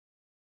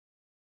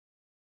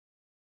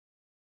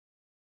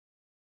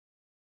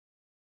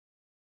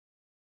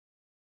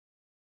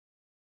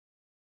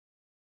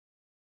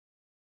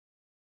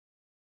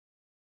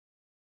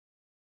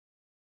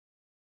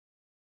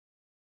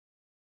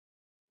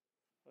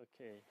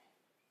Okay.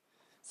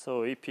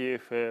 So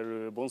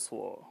EPFL,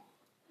 bonsoir.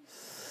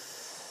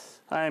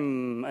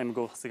 I'm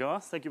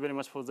Hasegawa. Thank you very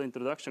much for the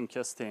introduction,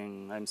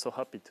 Kersten. I'm so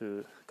happy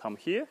to come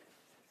here.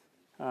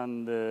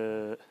 And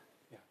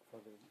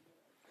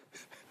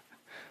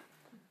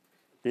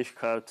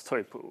difficult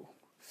trip.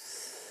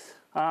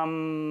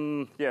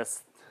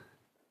 Yes,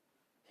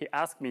 he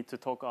asked me to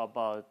talk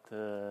about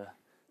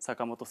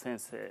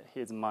Sakamoto-Sensei.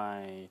 He's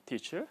my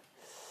teacher.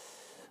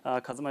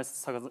 Kazunari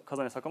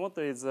Sakamoto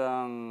is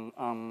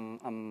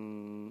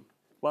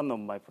one of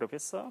my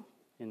professors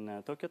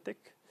in Tokyo Tech.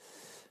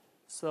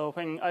 So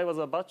when I was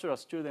a bachelor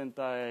student,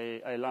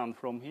 I learned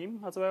from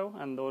him as well,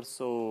 and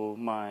also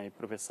my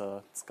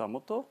professor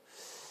Sakamoto.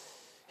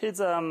 He's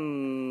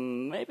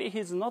maybe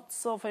he's not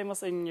so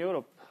famous in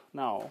Europe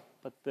now,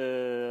 but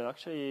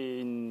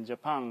actually in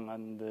Japan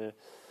and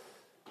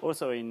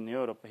also in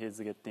Europe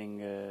he's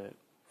getting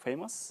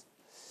famous.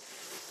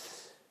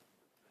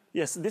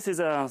 Yes, this is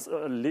a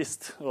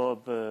list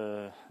of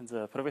the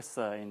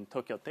professors in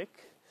Tokyo Tech.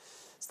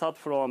 Start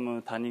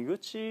from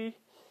Taniguchi,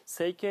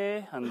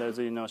 Seike, and as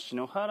you know,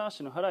 Shinohara.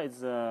 Shinohara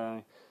is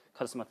a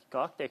charismatic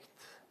architect,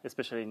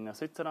 especially in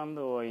Switzerland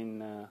or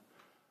in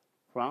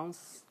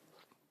France.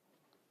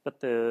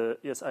 But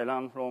yes, I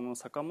learned from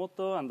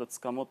Sakamoto and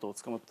Tsukamoto.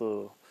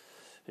 Tsukamoto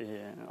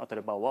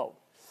utterly wow.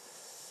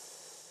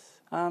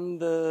 And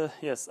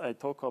yes, I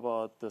talk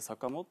about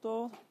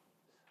Sakamoto.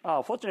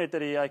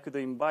 Fortunately, I could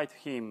invite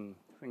him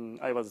when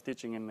I was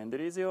teaching in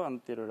Mendrisio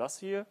until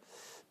last year.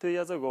 2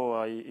 years ago,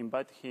 I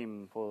invited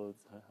him for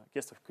the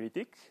guest of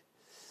critic.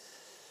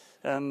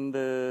 And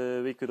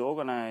we could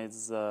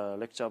organize a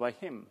lecture by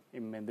him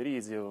in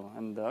Mendrisio.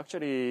 And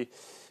actually,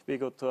 we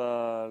got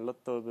a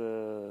lot of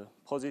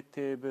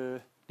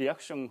positive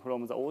reaction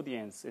from the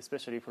audience,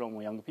 especially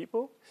from young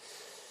people.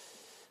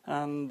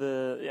 And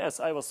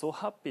yes, I was so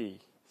happy.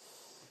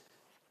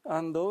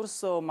 And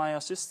also my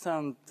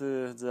assistant,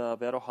 the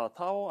Beroha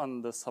Tao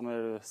and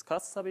Samuel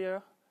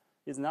Scott-Xavier,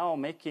 is now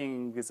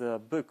making the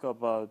book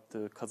about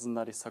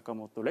Kazunari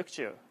Sakamoto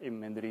lecture in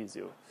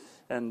Mendrisio.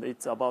 And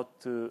it's about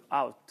to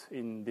out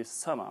in this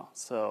summer,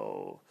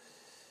 so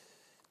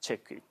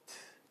check it.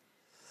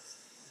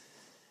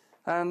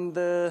 And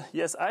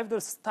yes, I will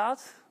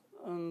start.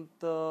 And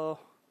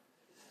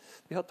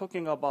we are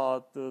talking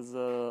about the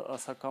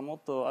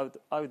Sakamoto.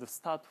 I would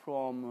start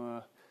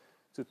from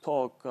to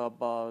talk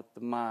about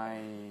my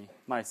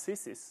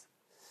thesis.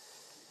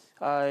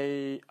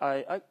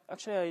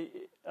 Actually,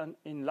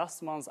 in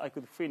last month, I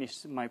could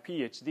finish my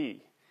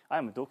PhD.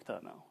 I'm a doctor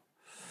now.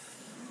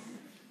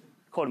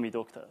 Call me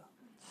doctor.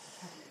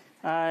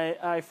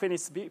 I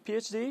finished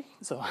PhD,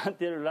 so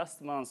until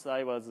last month,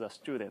 I was a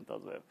student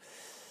as well.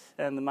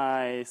 And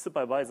my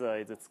supervisor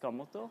is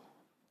Tsukamoto,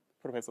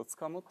 Professor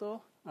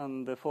Tsukamoto.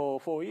 And for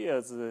 4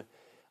 years,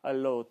 I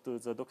wrote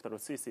the doctoral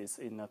thesis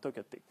in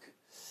Tokyo Tech.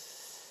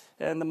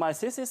 And my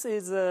thesis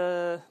is,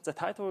 the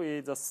title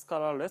is The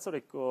Scalar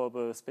Rhetoric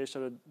of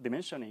Spatial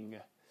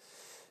Dimensioning.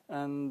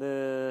 And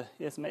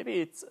yes,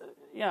 maybe it's,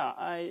 yeah,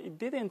 I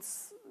didn't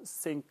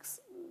think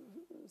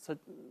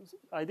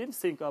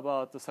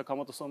about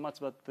Sakamoto so much,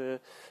 but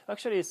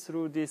actually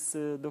through this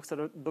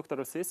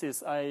doctoral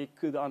thesis, I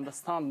could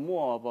understand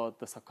more about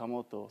the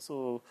Sakamoto.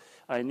 So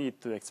I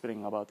need to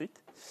explain about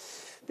it.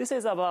 This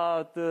is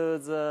about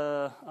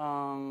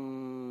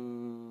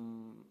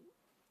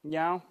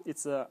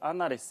it's an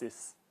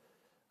analysis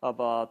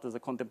about the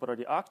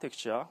contemporary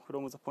architecture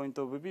from the point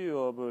of view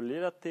of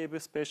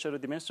relative spatial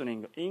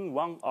dimensioning in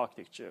one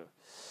architecture.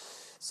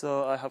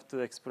 So I have to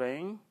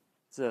explain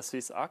the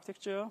Swiss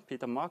architecture,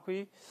 Peter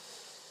Marquis.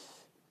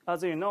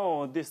 As you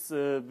know, this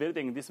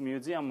building, this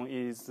museum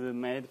is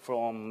made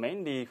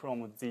mainly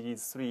from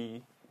these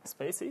three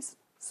spaces,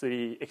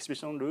 three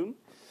exhibition rooms.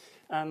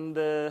 And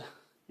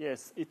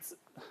yes, it's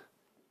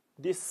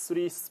this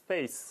three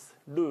space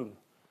room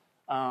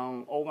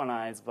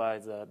organized by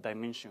the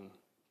dimension.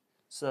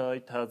 So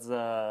it has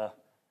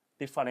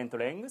different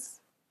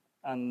lengths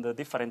and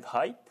different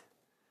height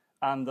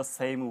and the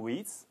same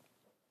width.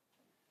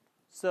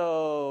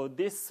 So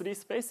these three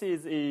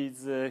spaces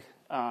is,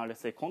 let's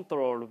say,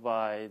 controlled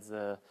by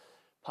the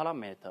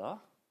parameter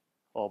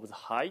of the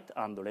height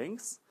and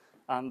length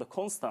and the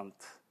constant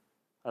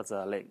as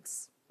the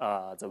length,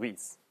 the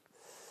width.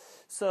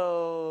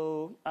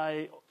 So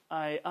I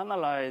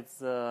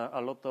analyze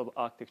a lot of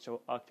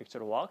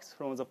architectural works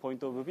from the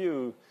point of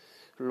view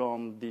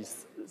from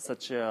this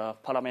such a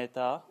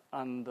parameter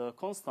and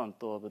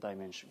constant of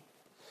dimension.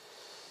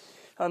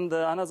 And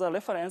another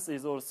reference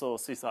is also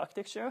Swiss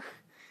architecture,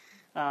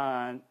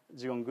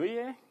 Gion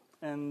Guye.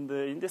 And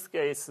in this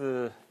case,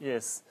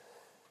 yes,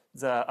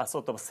 a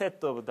sort of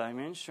set of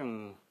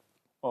dimension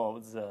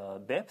of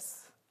the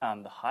depth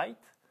and height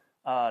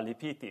are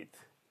repeated.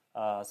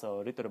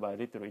 So little by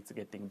little, it's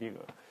getting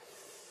bigger.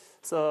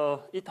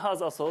 So it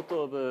has a sort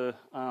of,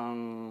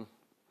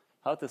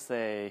 how to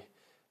say,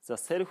 the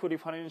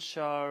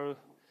self-referential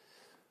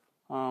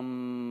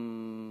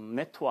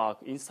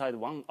network inside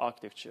one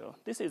architecture.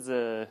 This is,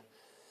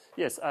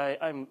 yes,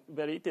 I'm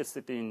very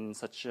interested in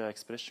such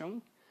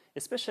expression.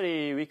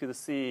 especially we could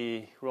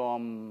see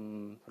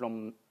from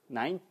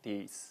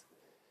 90s,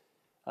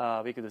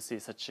 we could see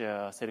such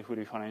a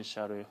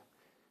self-referential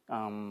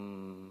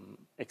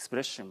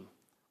expression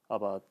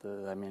about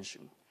the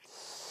dimension.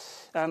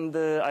 And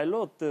I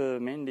wrote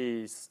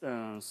mainly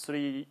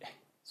three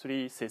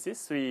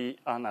theses, three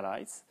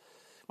analyses.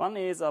 One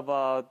is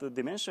about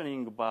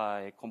dimensioning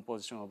by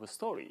composition of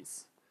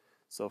stories,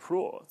 so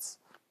floors.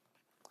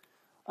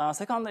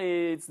 Second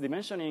is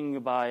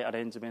dimensioning by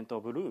arrangement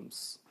of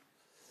rooms.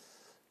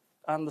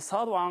 And the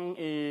third one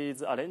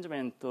is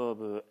arrangement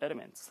of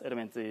elements.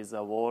 Elements is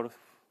a wall,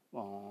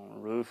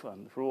 roof,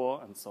 and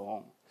floor, and so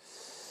on.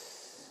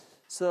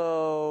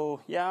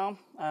 So, yeah,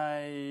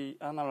 I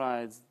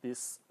analyzed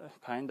this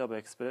kind of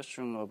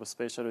expression of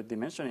spatial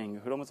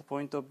dimensioning from the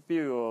point of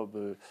view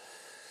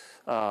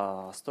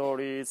of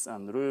stories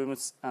and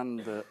rooms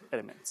and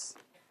elements.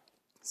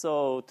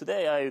 So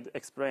today I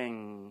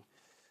explain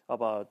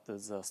about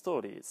the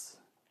stories.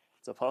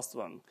 The first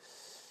one.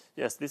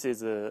 Yes, this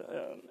is,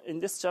 in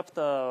this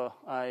chapter,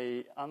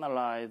 I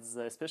analyze,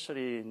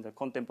 especially in the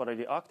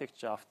contemporary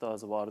architecture after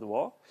the World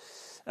War.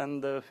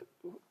 And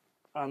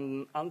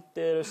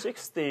until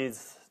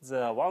 60s,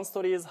 the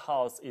one-story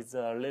house is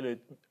a little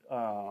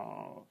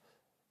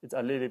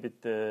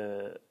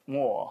bit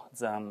more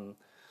than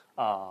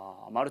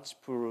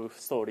multiple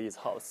stories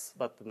house.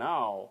 But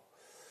now,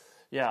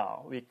 yeah,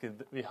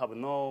 we have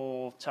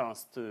no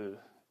chance to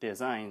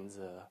design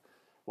the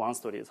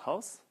one-story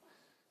house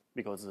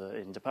because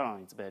in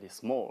Japan it's very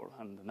small,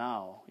 and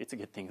now it's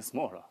getting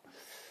smaller.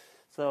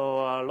 So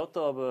a lot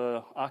of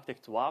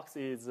architect works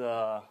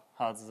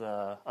has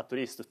at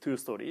least 2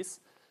 stories,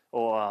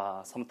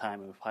 or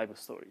sometimes 5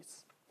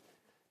 stories,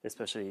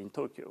 especially in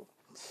Tokyo.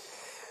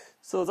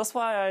 So that's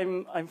why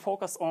I'm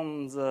focused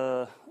on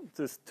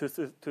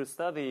to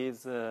study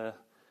the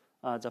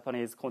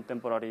Japanese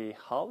contemporary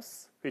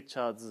house, which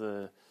has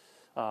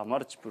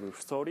multiple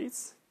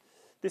stories.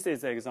 This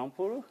is an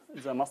example,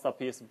 the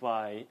masterpiece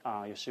by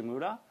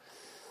Yoshimura.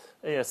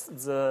 Yes,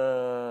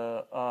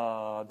 the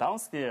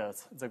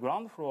downstairs, the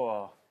ground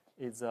floor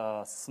is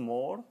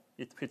small.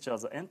 It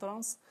features the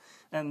entrance,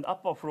 and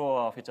upper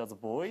floor features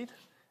void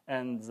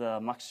and the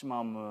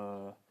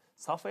maximum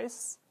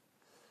surface.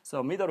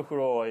 So middle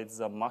floor is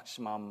the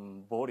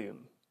maximum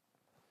volume.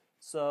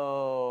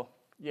 So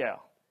yeah,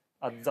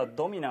 at the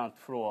dominant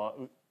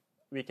floor,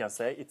 we can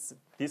say it's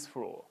this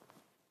floor.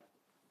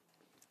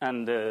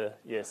 And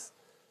yes,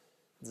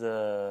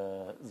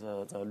 the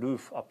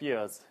roof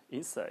appears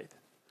inside.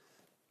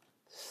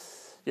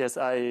 Yes,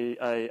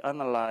 I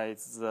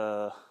analyze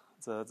the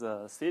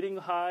ceiling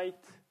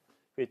height,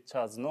 which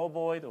has no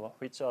void or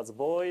which has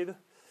void,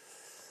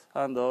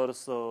 and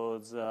also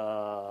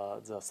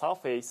the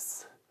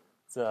surface.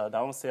 The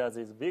downstairs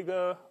is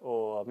bigger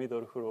or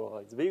middle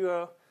floor is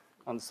bigger,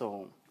 and so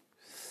on.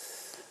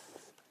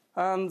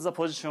 And the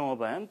position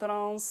of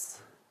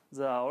entrance,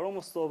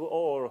 almost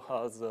all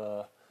has,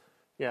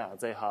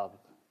 they have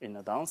in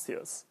the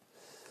downstairs.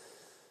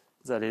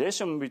 The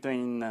relation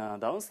between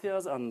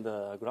downstairs and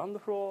the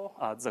ground floor,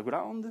 the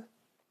ground,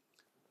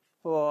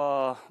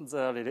 or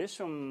the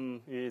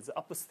relation is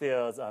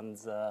upstairs and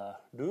the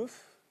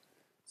roof.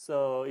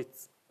 So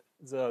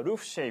the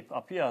roof shape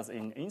appears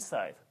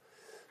inside,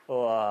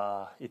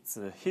 or it's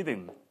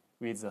hidden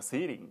with the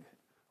ceiling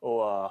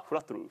or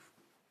flat roof.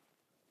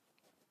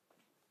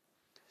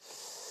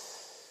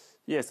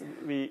 Yes,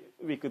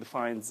 we could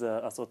find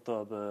a sort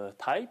of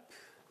type.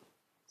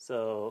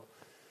 So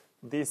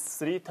this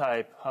 3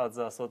 type has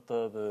a sort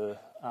of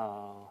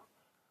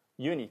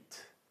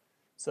unit.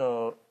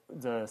 So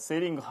the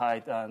ceiling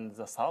height and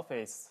the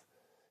surface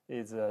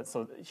is,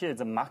 so here is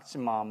the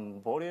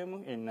maximum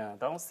volume in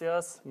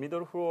downstairs,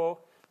 middle floor,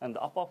 and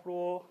upper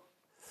floor,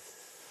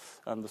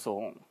 and so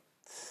on.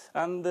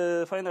 And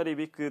finally,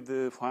 we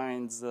could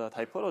find the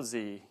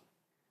typology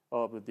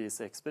of this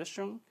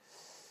expression.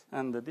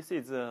 And this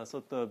is a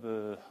sort of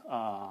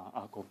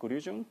a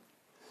conclusion.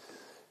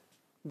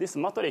 This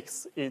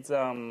matrix is,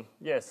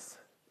 yes,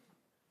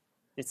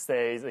 it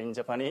says in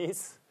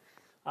Japanese,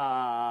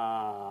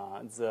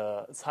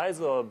 the size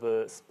of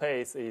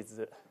space is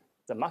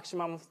the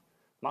maximum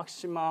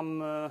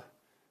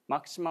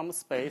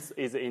space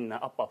is in the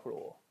upper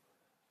floor,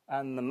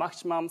 and the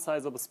maximum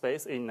size of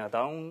space in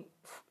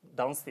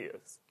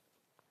downstairs.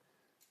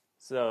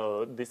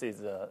 So this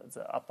is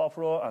the upper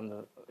floor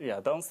and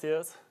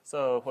downstairs.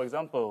 So for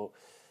example,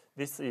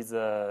 this is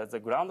the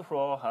ground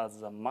floor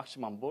has a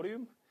maximum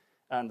volume,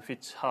 and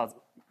which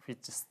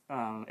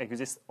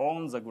exists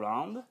on the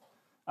ground,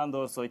 and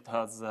also it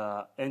has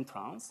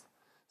entrance.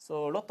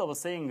 So a lot of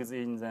things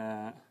in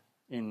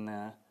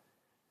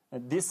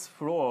this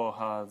floor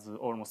has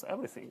almost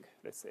everything,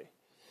 let's say.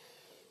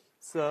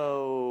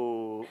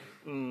 So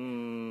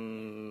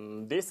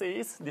this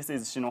is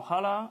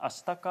Shinohara,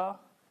 Ashitaka.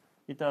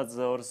 It has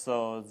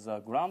also the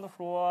ground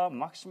floor,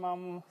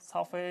 maximum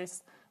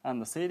surface,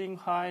 and the ceiling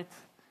height,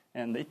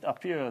 and it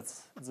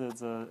appears,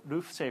 the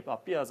roof shape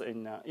appears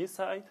in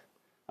inside,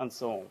 and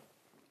so on.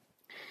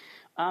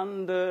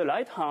 And the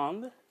right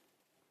hand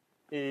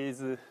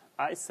is,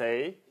 I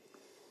say,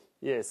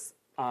 Yes,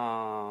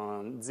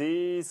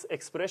 these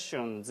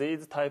expressions,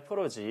 these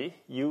typology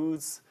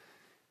use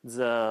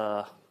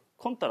the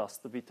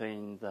contrast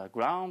between the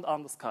ground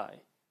and the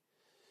sky.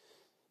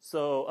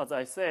 So as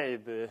I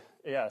said,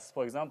 yes,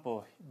 for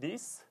example,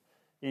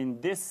 in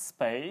this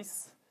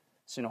space,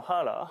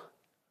 Shinohara,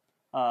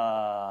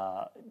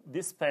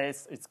 this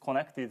space is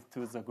connected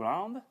to the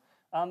ground,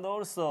 and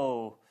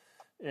also,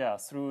 yeah,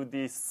 through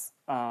this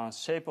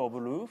shape of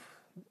roof,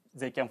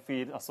 they can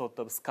feel a sort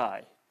of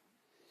sky.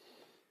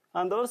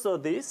 And also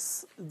the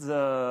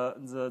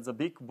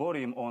big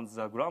volume on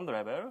the ground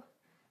level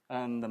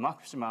and the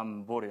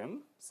maximum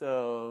volume.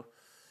 So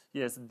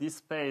yes, this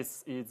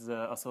space is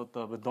a sort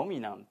of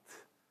dominant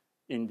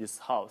in this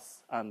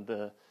house, and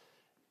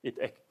it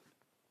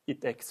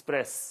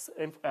express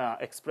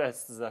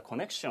the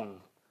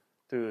connection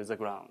to the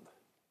ground.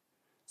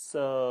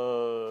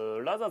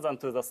 So rather than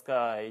to the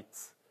sky,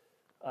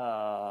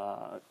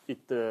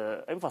 it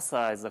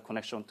emphasizes the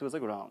connection to the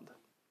ground.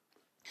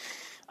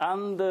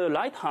 And the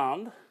right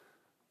hand,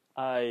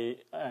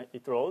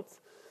 it wrote,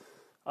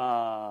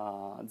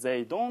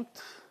 they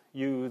don't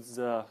use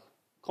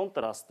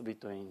contrast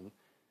between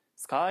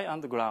sky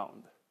and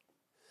ground.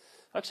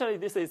 Actually,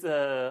 this is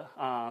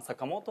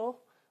Sakamoto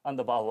and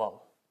the Bow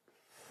Wow.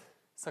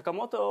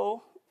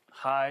 Sakamoto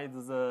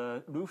hides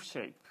the roof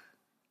shape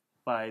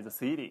by the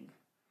ceiling,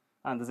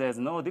 and there's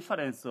no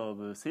difference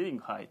of ceiling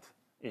height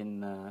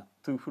in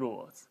 2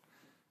 floors.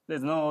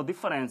 There's no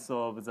difference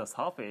of the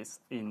surface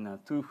in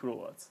 2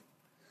 floors.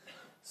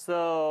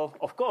 So,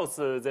 of course,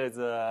 there's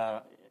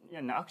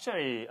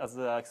actually, as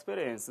an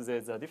experience,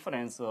 there's a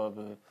difference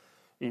of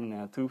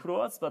in 2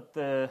 floors, but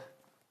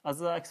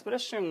as an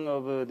expression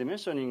of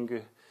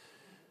dimensioning,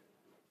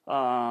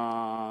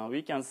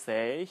 we can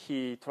say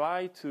he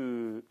tried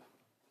to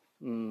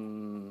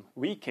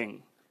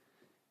weaken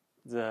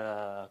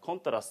the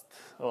contrast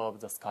of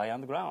the sky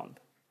and ground.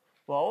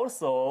 Well,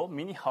 also,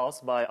 mini house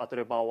by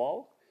Atelier Bow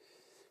Wow,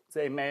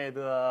 they made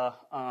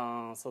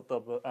sort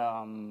of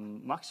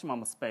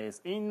maximum space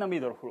in the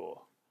middle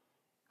floor,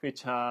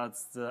 which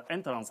has the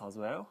entrance as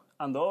well.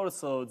 And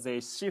also,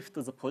 they shift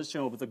the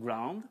position of the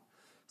ground.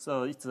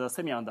 So it's a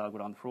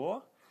semi-underground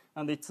floor,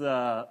 and it's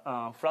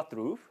a flat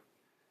roof.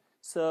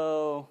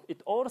 So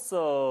it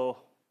also,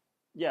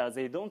 yeah,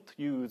 they don't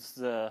use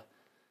the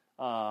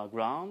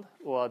ground,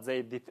 or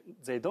they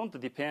don't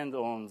depend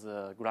on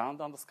the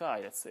ground and the sky,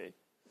 let's say.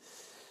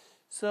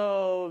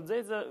 So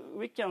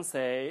we can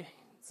say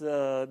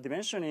the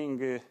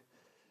dimensioning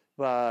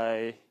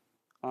by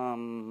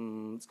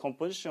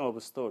composition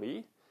of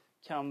story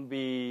can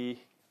be,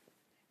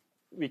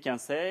 we can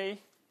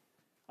say,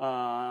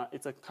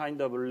 it's a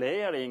kind of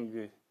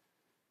layering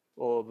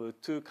of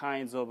 2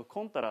 kinds of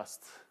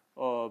contrast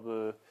of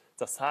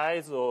the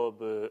size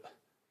of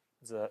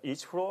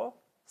each floor,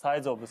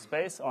 size of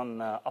space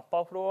on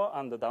upper floor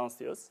and the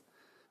downstairs,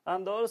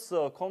 and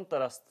also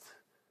contrast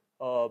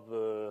of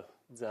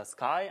the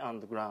sky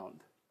and the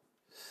ground.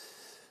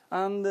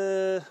 And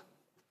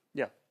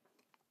yeah,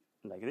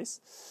 like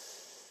this.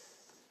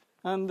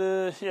 And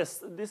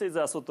yes, this is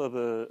a sort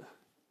of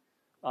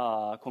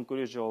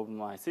conclusion of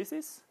my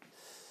thesis.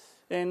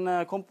 In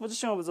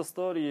composition of the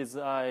stories,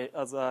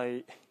 as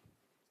I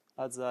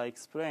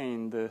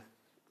explained,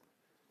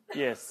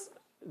 yes,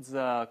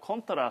 the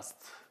contrast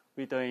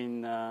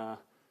between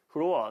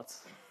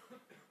floors,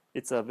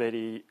 it's a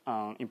very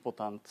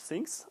important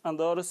thing, and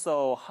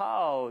also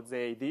how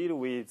they deal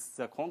with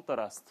the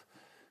contrast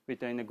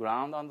between the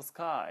ground and the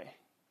sky.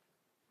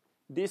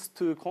 These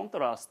 2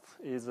 contrasts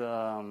is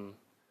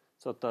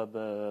sort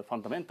of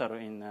fundamental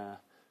in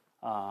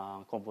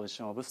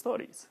composition of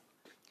stories.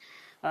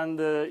 And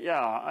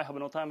yeah, I have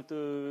no time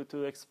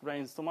to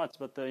explain so much,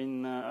 but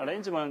in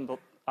arrangement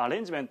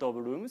of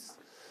rooms,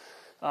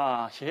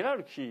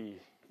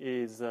 hierarchy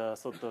is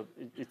sort of,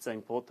 it's an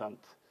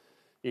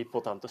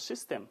important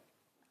system.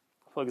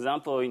 For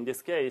example, in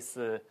this case,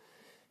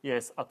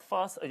 yes, at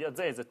first,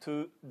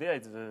 there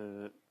is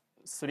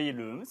 3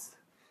 rooms,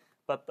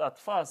 but at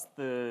first,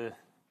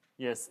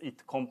 yes,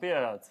 it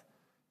compared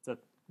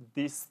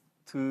these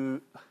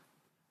 2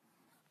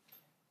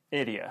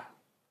 area.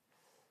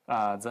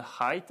 The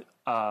height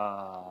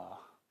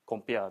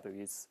compared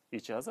with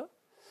each other.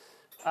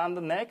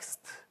 And next,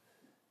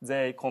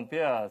 they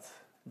compared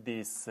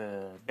this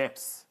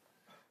depth.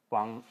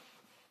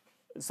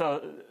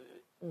 So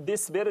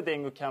this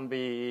building can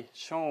be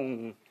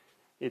shown,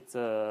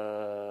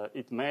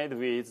 it made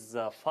with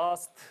the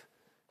first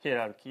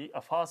hierarchy,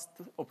 a first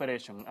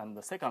operation and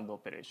the second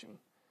operation.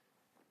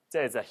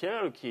 There is a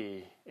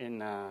hierarchy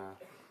in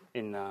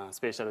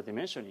spatial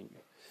dimensioning.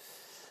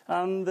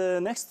 And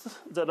next,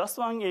 the last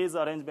one is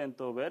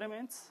arrangement of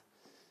elements.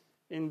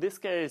 In this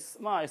case,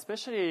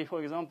 especially,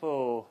 for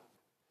example,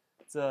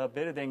 the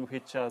building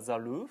which has a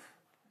roof.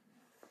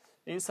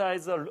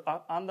 Inside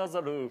under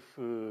the roof,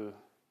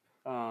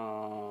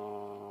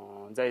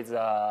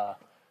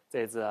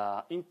 there's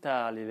a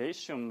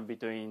interrelation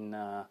between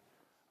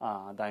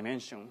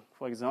dimension.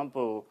 For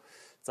example,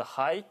 the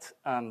height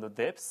and the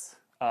depth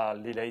are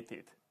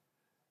related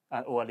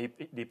or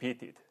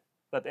repeated.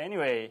 But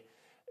anyway,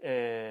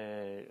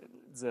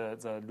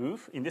 the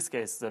roof, in this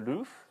case, the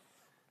roof,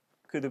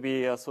 could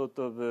be a sort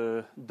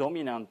of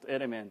dominant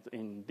element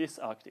in this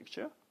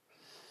architecture.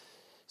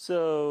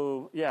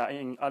 So yeah,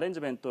 in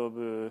arrangement of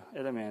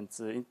elements,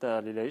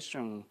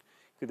 interrelation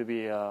could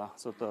be a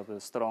sort of a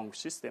strong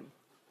system.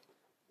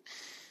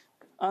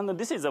 And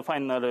this is the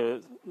final,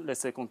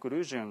 let's say,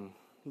 conclusion.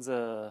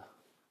 The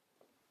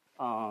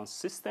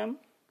system,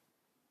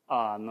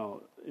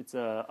 no,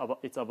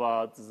 it's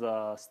about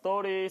the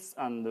stories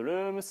and the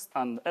rooms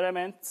and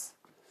elements.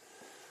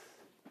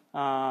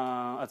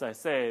 As I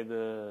said,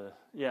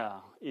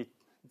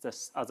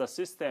 as a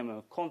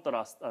system,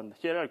 contrast and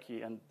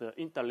hierarchy and the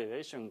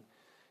interrelation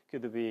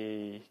could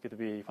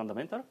be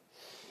fundamental.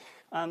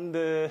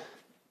 And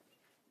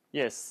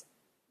yes,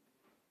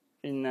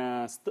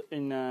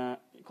 in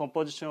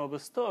composition of a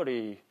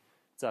story,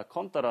 the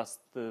contrast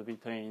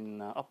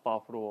between upper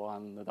floor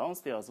and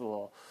downstairs,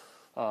 or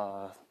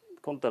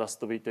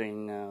contrast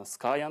between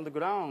sky and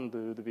ground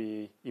would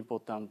be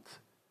important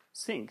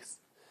things.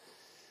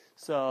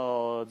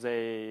 So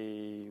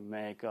they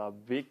make a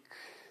big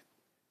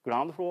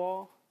ground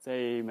floor,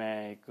 they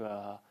make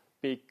a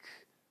big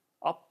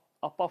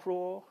upper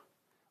floor,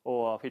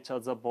 or feature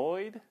the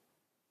void,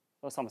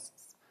 or something.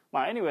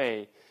 But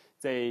anyway,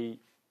 they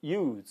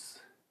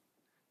use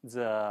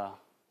the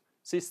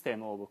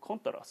system of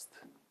contrast.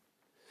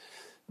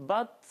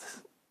 But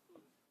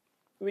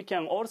we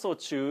can also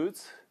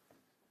choose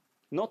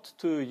not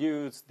to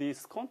use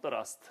this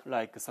contrast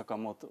like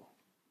Sakamoto.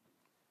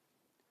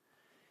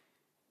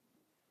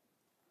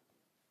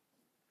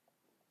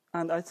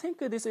 And I think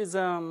this is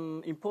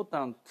an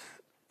important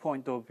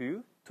point of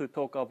view to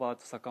talk about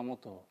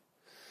Sakamoto.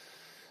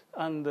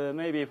 And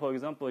maybe, for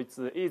example, it's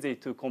easy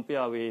to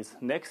compare with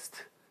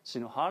next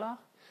Shinohara.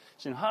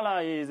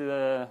 Shinohara is,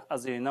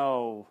 as you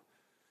know,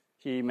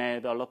 he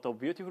made a lot of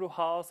beautiful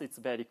house. It's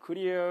very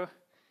clear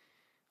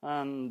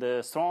and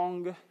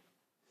strong.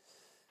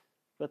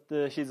 But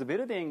his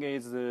building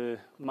is,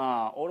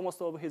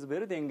 almost all of his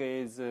building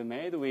is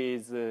made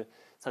with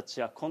such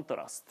a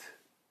contrast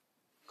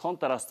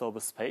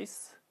of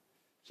space.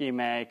 He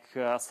make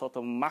a sort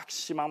of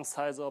maximum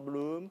size of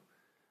room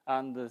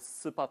and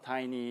super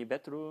tiny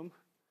bedroom.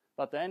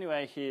 But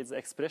anyway, his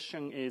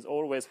expression is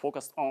always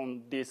focused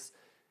on this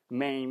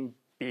main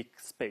big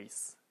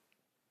space.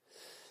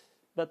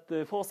 But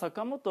for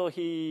Sakamoto,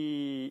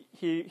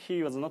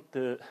 he was not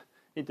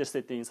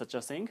interested in such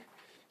a thing.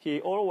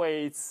 He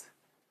always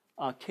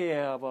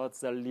care about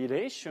the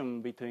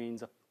relation between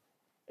the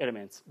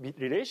elements,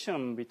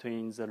 relation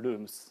between the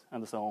rooms,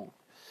 and so on.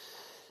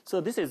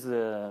 So this is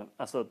a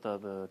sort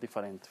of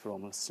different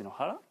from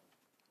Shinohara.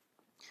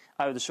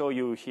 I will show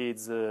you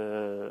his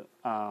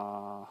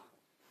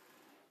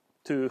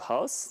two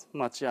house,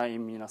 Machiya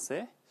in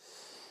Minase.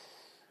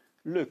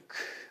 Look,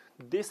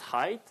 this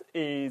height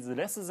is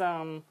less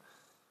than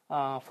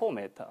 4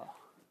 meters.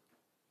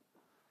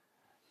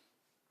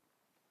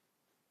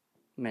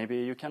 Maybe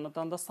you cannot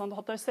understand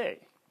what I say.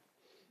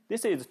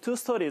 This is 2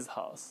 stories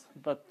house,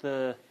 but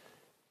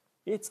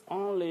it's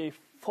only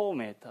 4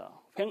 meters.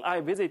 When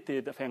I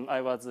visited, when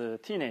I was a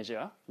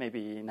teenager,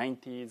 maybe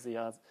 90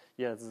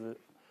 years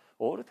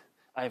old,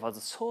 I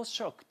was so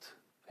shocked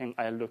when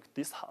I looked at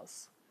this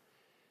house.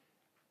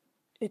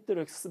 It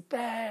looks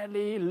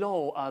very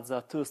low as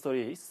a 2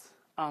 stories,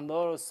 and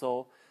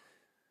also,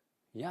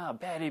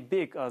 very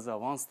big as a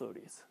 1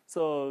 stories.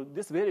 So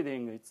this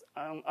building,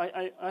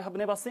 I have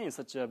never seen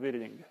such a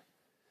building.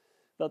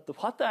 But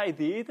what I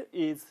did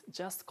is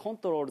just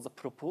control the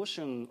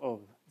proportion of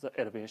the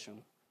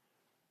elevation.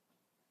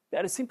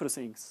 Very simple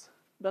things,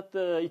 but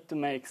it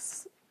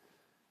makes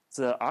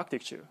the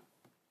architecture.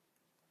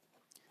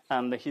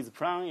 And his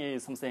plan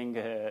is something,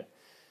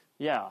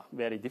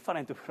 very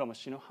different from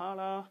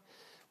Shinohara.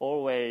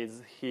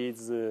 Always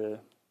his,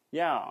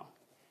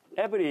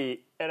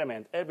 every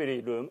element,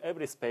 every room,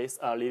 every space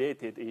are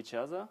related to each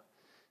other.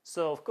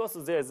 So of course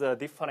there's a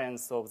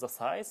difference of the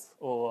size,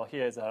 or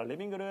here's a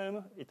living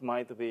room. It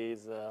might be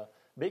the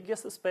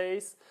biggest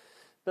space.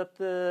 But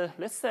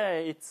let's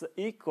say it's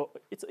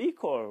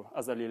equal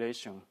as a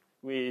relation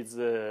with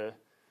the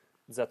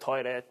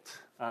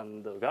toilet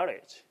and the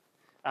garage.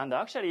 And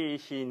actually,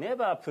 he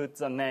never put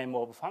the name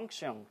of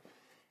function.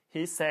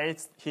 He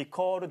says he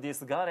called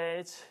this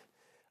garage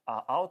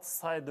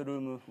outside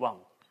room 1.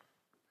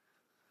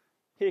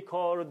 He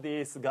called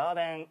this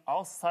garden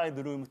outside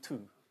room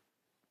 2.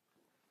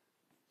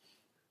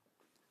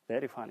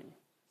 Very funny.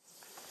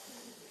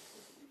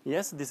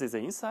 Yes, this is the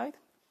inside.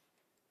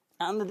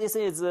 And this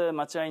is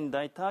Machiya in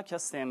Daita,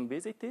 Kersten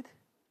visited.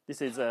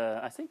 This is,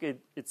 I think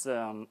it's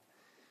I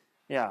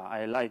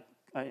like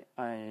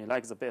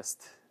the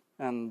best.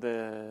 And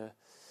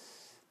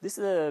this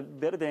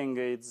building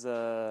is,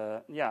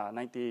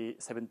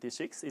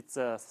 1976. It's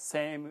the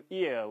same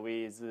year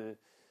with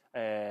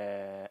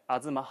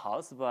Azuma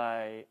House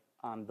by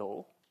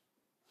Tadao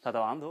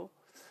Ando,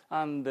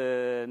 and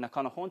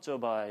Nakano Honcho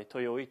by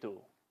Toyo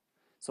Ito.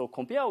 So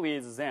compare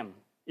with them,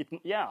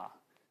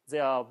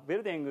 their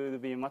building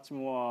would be much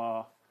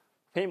more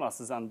famous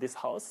than this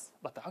house,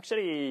 but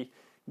actually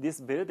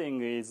this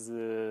building is,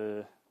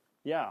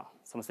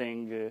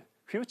 something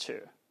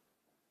future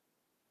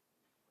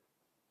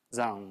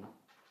than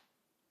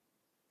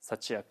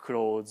such a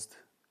closed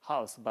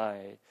house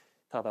by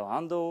Tadao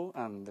Ando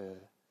and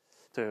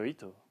Toyo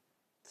Ito.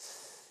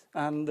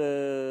 And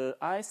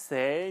I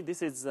say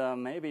this is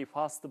maybe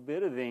first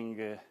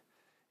building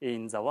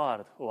in the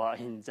world or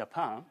in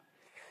Japan,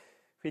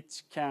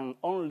 which can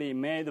only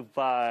made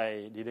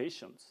by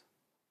relations.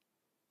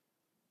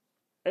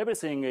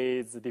 Everything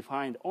is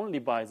defined only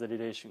by the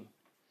relation.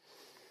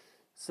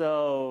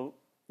 So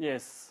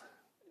yes,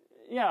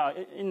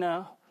 in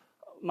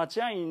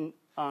Machiya in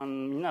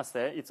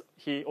Minase,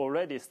 he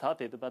already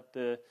started, but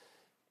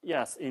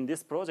yes, in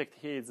this project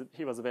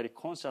he was very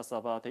conscious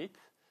about it.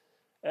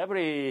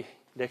 Every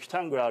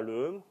rectangular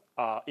room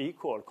are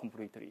equal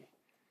completely.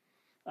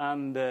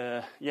 And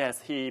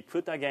yes, he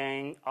put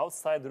again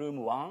outside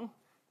room 1.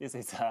 This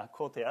is a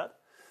courtyard.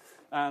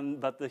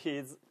 But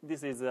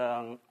this is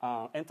an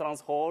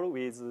entrance hall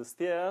with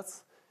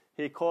stairs.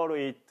 He called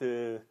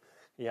it,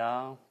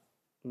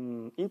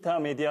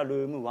 intermediate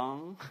room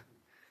 1.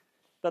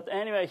 But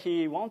anyway,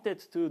 he wanted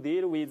to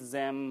deal with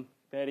them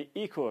very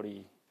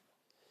equally.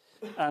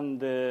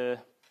 And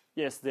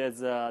yes,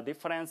 there's a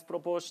difference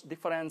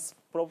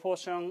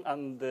proportion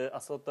and a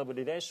sort of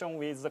relation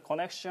with the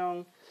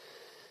connection.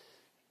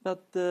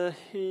 But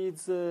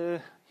his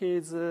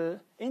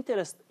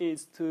interest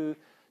is to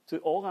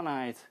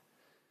organize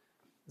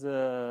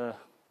the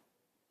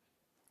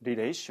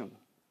relation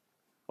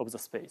of the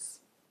space.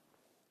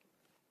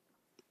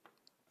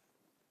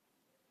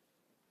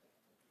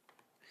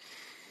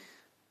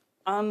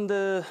 And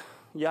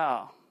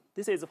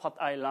this is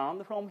what I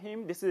learned from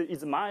him. This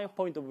is my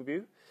point of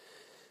view.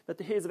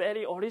 But he is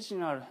very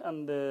original,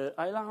 and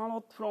I learned a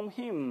lot from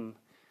him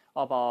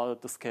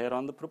about the scale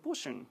and the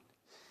proportion.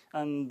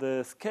 And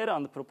the scale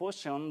and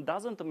proportion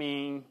doesn't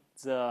mean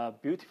the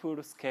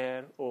beautiful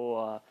scale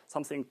or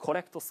something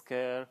correct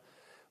scale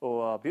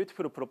or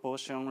beautiful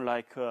proportion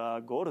like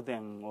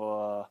golden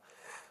or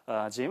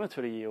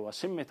geometry or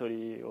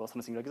symmetry or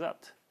something like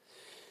that.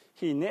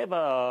 He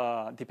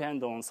never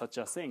depend on such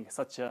a thing,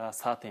 such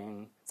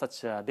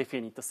a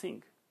definite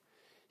thing.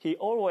 He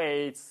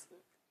always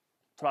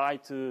try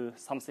to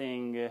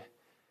something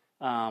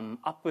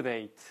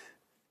update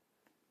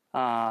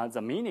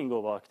the meaning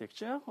of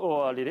architecture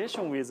or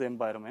relation with the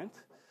environment,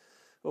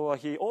 or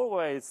he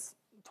always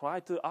try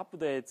to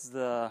update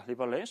the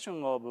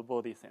revelation of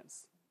body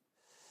sense.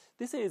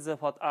 This is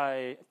what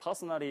I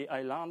personally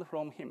learned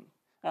from him,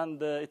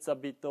 and it's a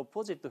bit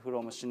opposite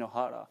from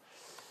Shinohara.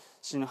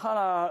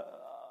 Shinohara,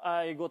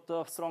 I got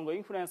a strong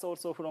influence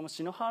also from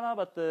Shinohara,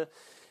 but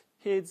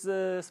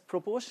his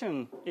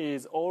proportion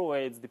is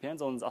always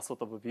depends on the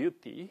sort of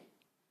beauty,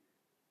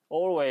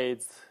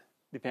 always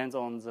depends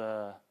on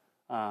the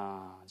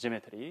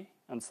geometry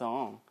and so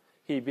on.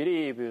 He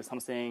believes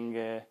something,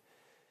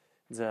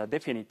 the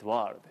definite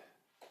world.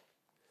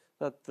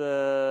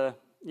 But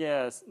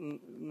yes,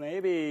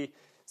 maybe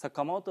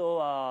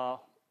Sakamoto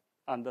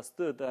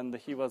understood, and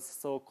he was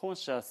so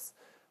conscious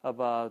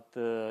about,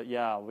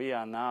 we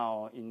are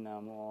now in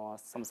a more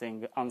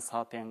something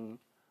uncertain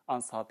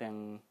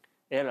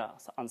era,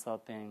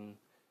 uncertain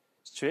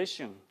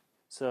situation.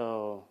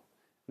 So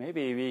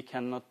maybe we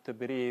cannot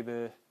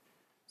believe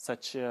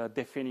such a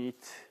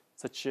definite,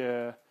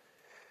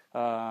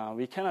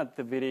 we cannot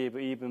believe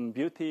even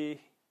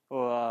beauty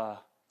or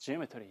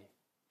geometry.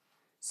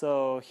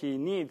 So he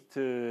needs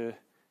to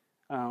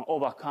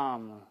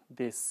overcome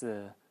this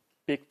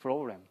big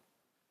problem.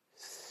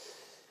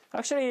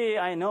 Actually,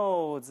 I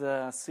know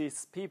the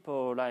Swiss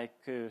people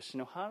like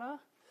Shinohara,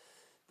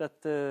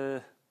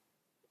 that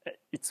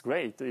it's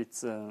great.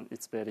 It's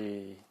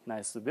very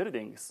nice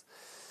buildings.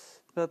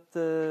 But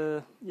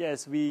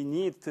yes, we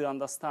need to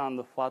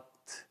understand what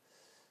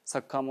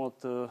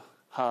Sakamoto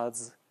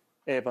has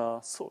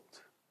ever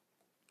thought.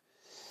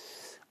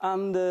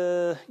 And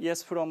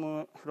yes,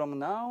 from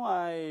now,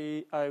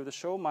 I will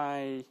show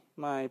my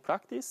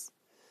practice,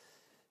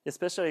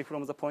 especially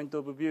from the point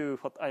of view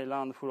what I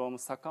learned from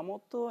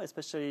Sakamoto,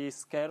 especially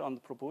scale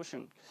and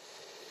proportion.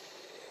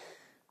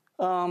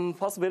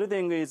 First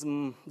building is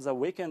the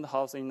weekend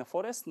house in the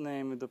forest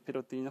named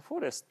Pilot in the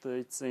Forest.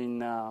 It's in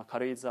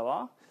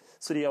Karuizawa,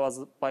 3 hours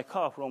by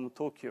car from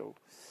Tokyo.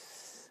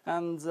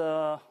 And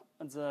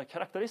the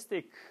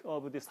characteristic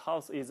of this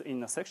house is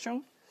in a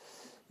section.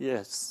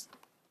 Yes,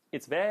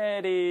 it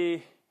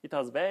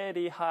has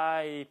very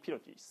high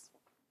pilotis,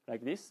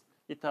 like this.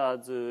 It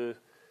has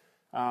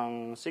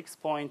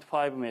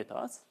 6.5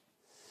 meters,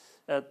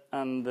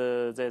 and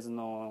there's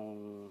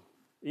no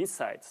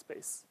inside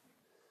space.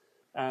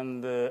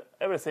 And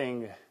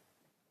everything,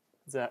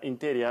 the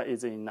interior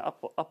is in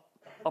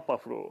upper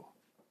floor.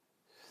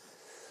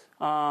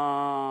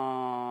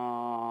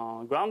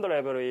 Ground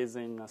level is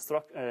in the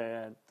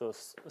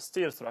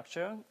steel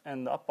structure,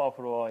 and the upper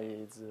floor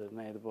is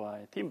made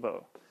by timber,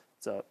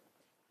 the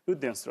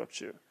wooden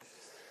structure.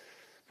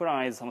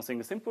 Plan is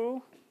something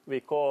simple. We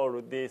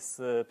call this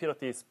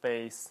pilotis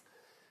space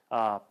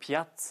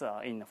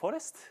piazza in the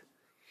forest.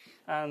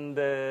 And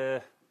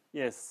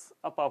yes,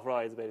 upper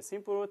floor is very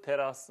simple,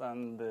 terrace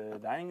and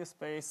dining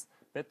space,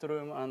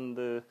 bedroom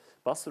and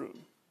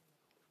bathroom.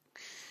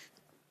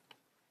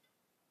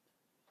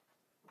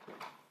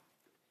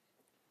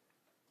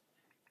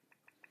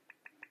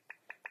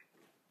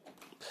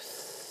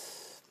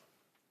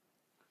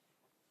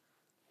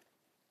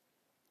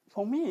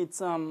 For me,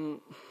 it's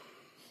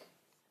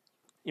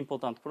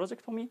important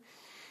project for me.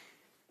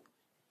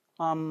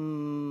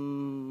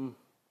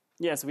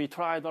 Yes, we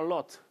tried a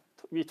lot.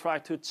 We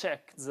tried to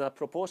check the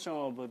proportion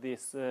of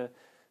these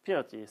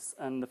pilates,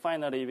 and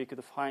finally we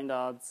could find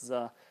out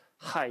the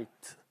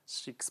height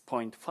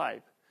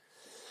 6.5.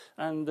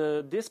 And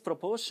this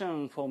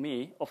proportion for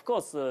me, of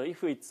course,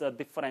 if it's a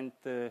different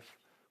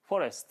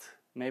forest,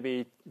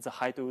 maybe the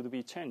height would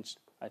be changed,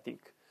 I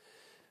think.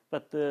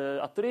 But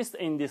at least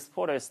in this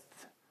forest,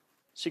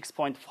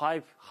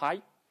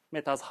 6.5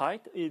 meters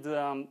height is,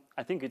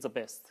 I think, it's the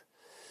best.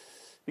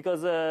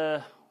 Because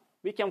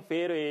we can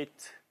feel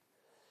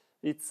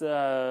it's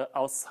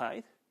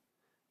outside,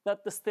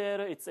 but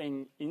still it's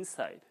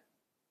inside.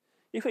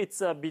 If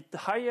it's a bit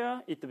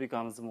higher, it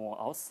becomes more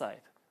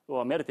outside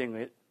or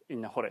melting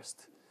in the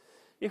forest.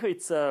 If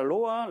it's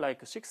lower,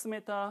 like 6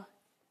 meters,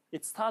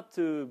 it starts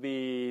to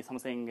be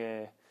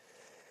something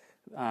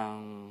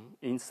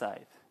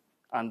inside,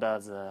 under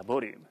the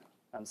volume,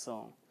 and so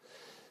on.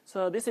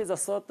 So this is a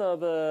sort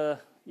of,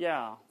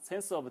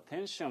 sense of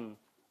tension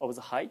of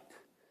the height,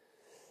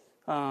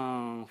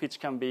 which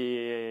can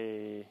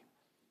be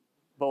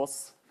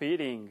both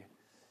feeling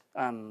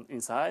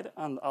inside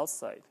and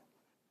outside.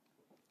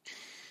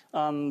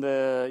 And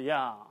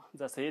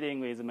the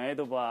ceiling is made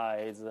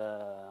by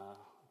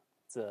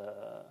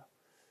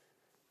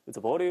the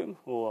volume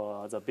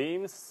or the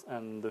beams,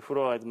 and the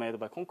floor is made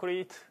by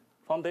concrete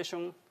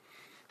foundation,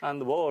 and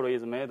the wall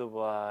is made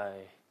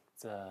by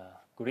the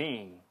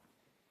green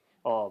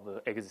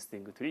of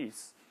existing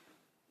trees.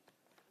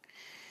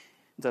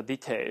 The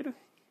detail,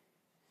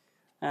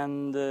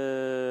 and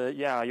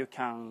you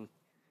can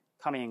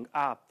coming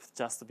up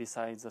just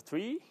beside the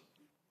tree.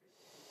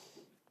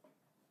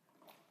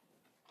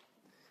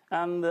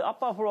 And the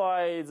upper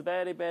floor is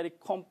very, very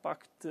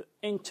compact,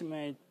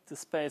 intimate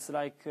space,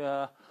 like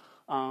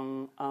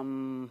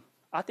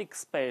attic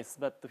space,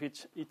 but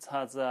which it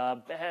has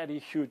a very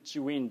huge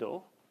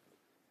window.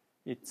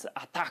 It's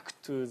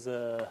attached to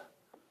the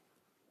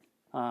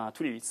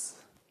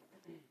trees,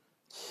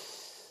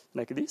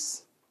 like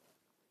this.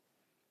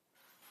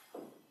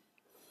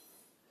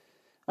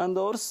 And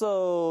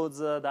also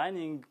the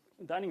dining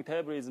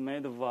table is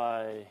made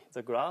by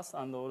the glass,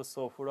 and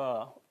also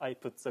floor I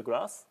put the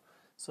glass,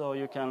 so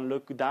you can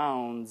look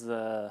down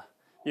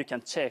you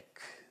can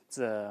check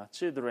the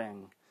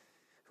children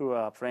who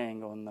are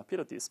playing on the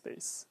Pilates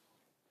space.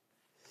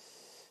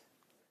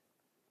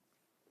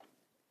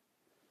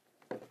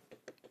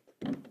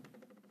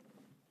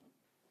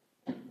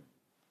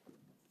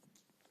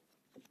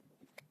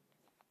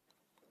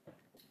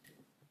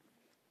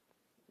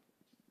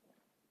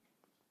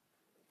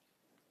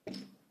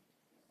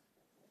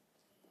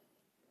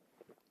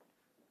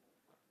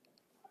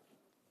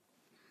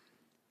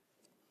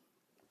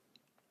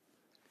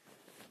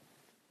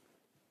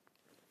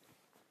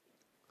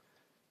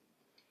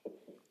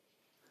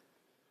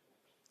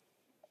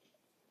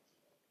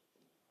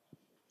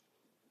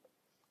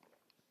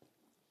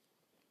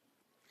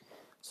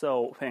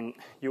 So when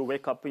you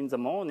wake up in the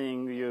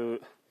morning,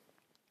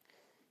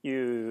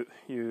 you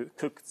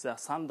cook the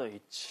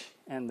sandwich,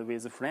 and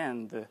with a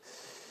friend,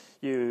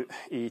 you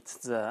eat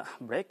the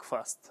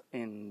breakfast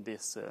in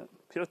this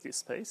Pilates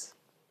space.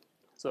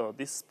 So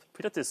this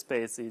Pilates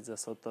space is a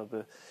sort of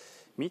a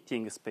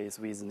meeting space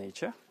with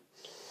nature.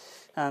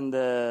 And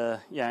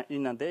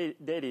in a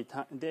daily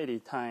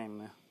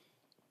time,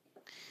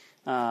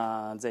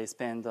 they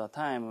spend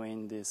time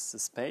in this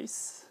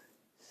space.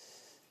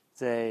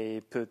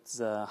 They put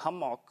the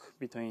hammock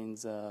between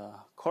the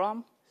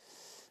column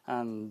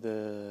and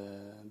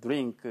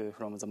drink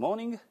from the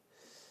morning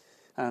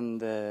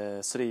and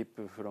sleep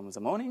from the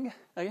morning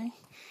again.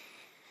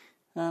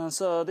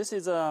 So this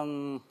is a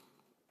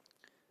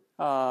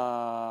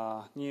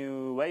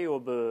new way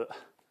of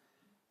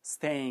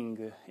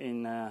staying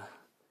in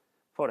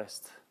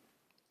forest.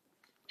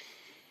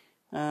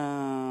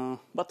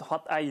 But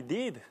what I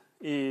did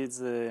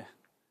is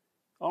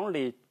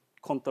only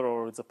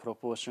control the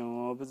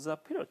proportion of the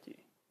Pilates.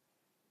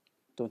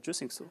 Don't you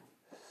think so?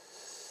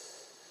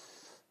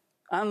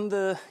 And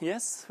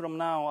yes, from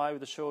now I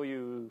will show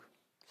you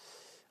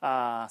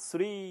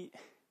 3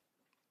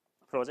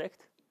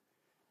 projects.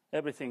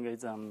 Everything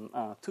is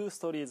 2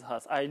 stories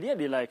house. I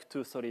really like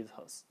 2 stories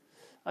house.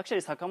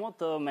 Actually,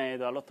 Sakamoto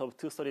made a lot of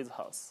 2 stories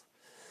house.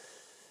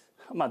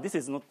 This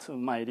is not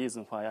my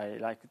reason why I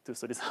like 2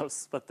 stories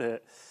house, but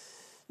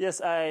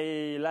yes,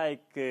 I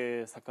like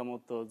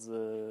Sakamoto's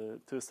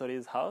 2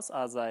 stories house.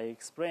 As I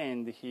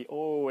explained, he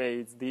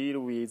always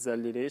deal with the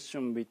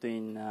relation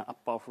between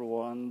upper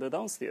floor and the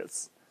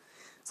downstairs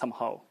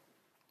somehow.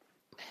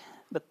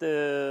 But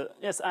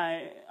yes,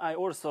 I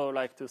also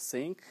like to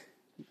think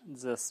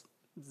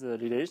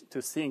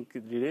to think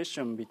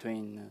relation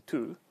between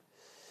two,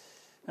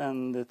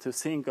 and to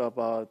think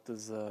about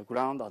the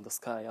ground and the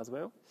sky as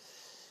well.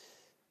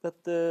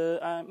 But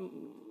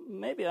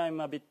maybe I'm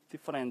a bit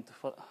different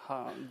for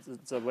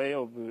the way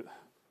of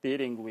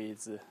dealing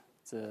with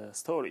the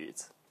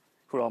stories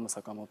from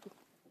Sakamoto.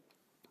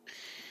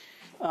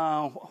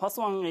 First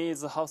one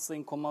is a house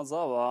in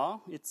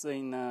Komazawa. It's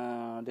in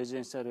a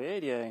residential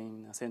area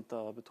in the center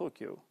of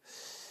Tokyo.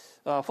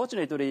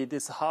 Fortunately,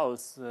 this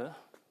house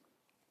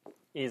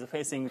is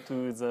facing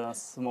to the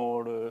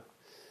small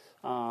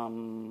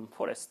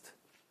forest.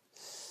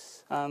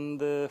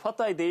 And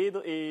what I did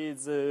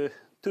is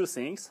two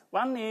things.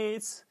 One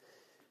is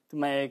to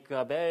make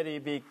a very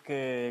big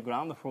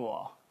ground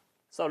floor.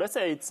 So let's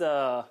say it's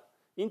an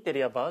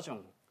interior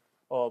version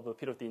of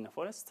built in the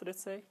forest,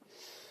 let's say.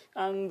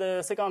 And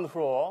the second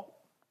floor,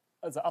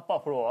 the upper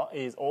floor,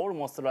 is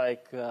almost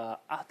like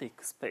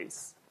attic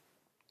space.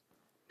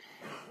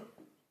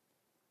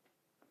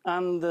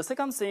 And the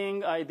second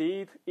thing I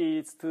did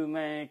is to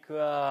make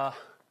a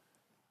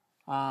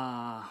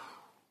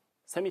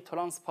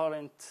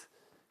semi-transparent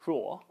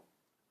floor.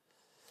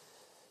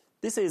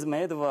 This is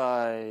made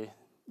by,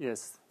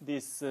 this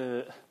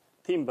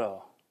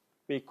timber.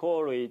 We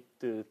call it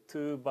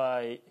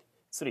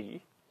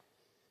 2x3.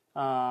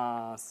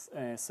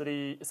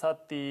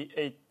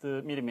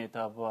 38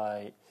 millimeter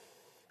by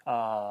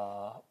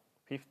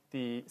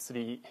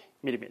 53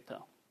 millimeter.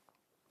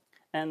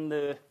 And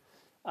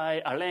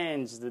I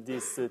arranged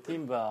this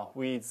timber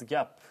with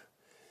gap.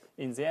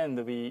 In the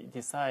end, we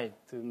decided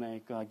to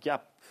make a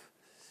gap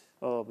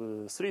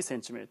of 3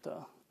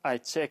 centimeter. I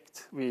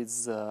checked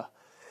with the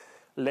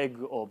leg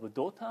of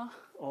daughter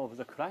of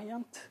the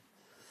client.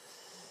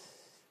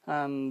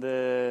 And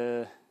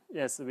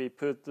we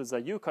put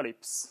the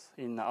eucalypts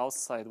in the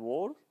outside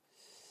wall.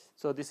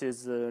 So this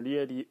is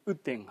really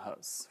wooden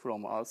house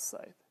from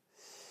outside,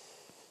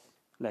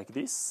 like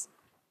this.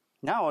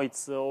 Now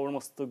it's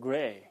almost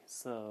gray,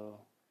 so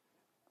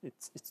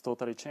it's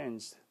totally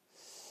changed.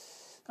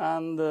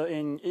 And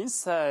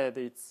inside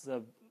it's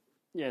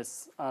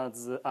as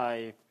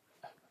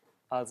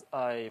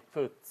I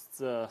put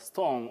the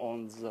stone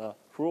on the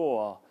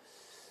floor.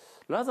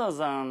 Rather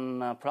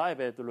than a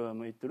private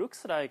room, it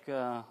looks like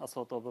a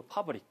sort of a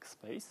public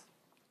space.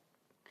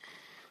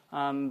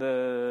 And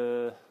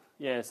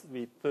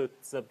we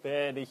put a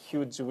very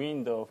huge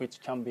window which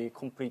can be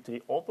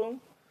completely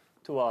open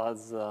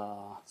towards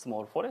a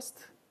small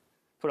forest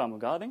from a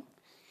garden.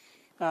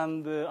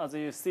 And as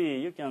you see,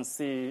 you can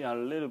see a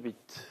little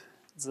bit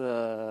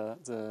the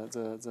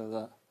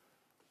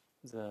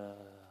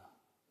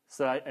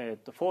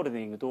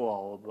folding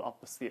door of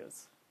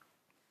upstairs.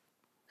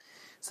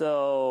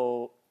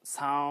 So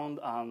sound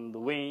and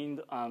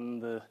wind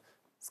and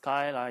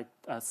skylight,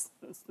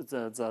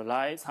 the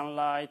light,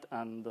 sunlight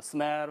and the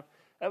smell,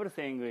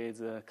 everything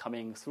is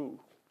coming through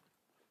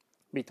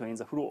between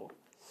the floor.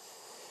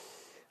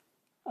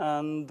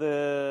 And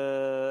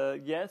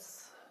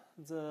this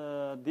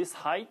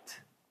height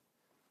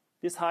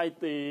is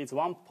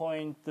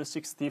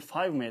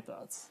 1.65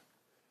 meters.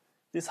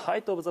 This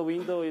height of the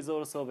window is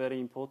also very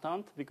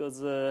important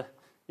because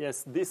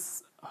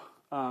this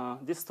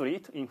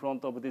street in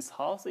front of this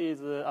house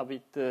is a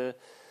bit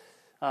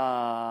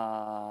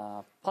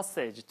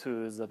passage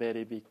to the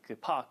very big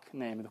park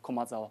named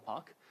Komazawa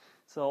Park.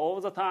 So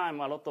all the time,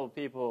 a lot of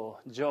people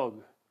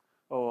jog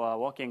or are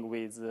walking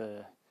with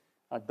a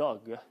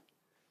dog.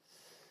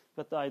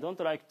 But I don't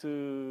like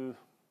to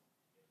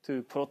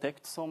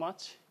protect so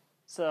much.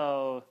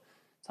 So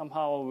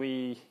somehow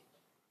we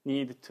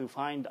need to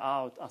find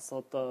out a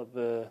sort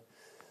of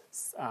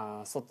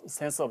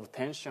sense of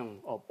tension,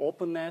 of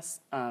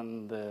openness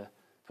and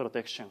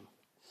protection.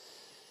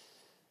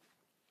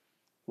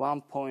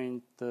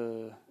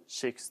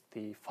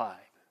 1.65.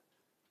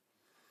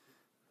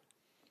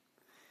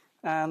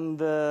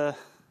 And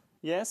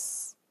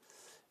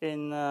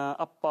in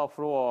upper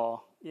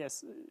floor,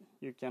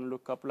 you can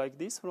look up like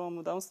this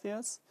from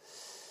downstairs.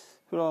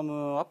 From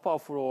upper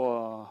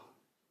floor,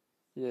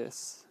 you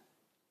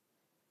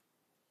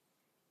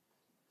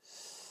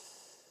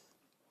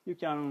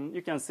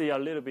can see a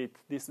little bit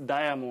this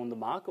diamond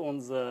mark on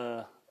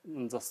the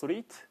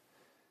street.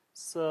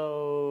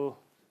 So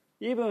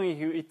even if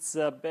it's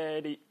a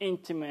very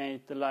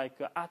intimate, like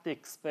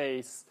attic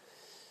space,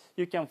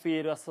 you can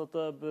feel a sort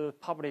of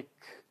public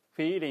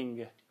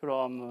feeling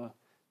from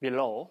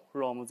below,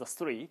 from the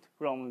street,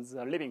 from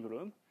the living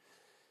room.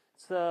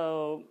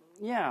 So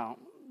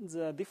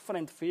the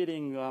different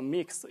feelings are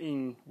mixed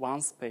in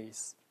one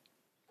space.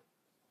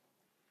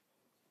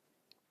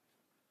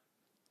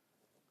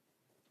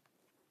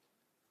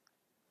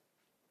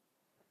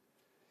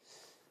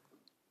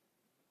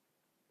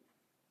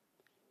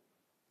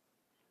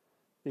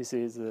 This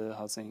is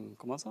house in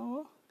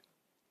Komazawa.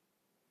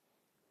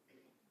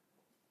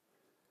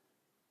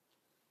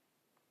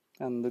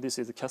 And this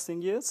is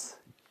Kersten Geers.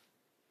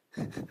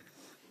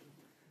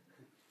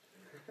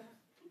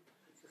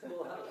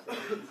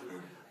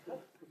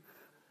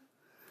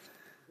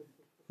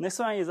 Next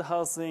one is a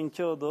house in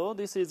Kyoto.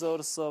 This is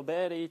also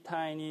very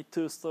tiny,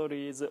 2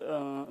 stories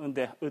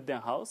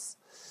wooden house.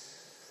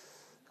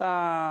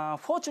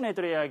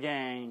 Fortunately,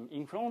 again,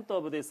 in front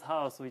of this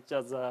house, which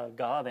has a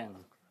garden,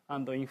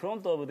 and in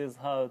front of this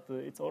house,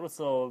 it's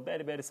also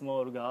very, very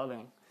small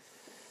garden.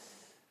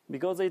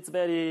 Because it's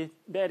very,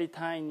 very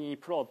tiny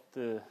plot,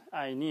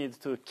 I need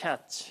to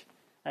catch.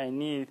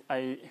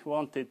 I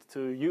wanted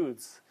to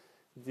use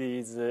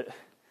these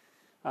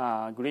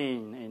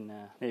green in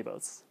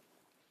neighbors.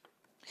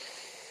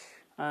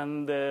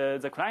 And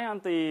the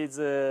client is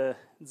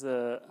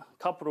the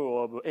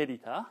couple of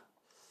editor.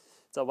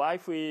 The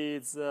wife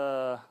is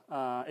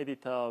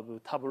editor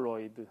of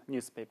tabloid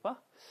newspaper,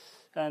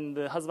 and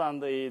the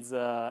husband is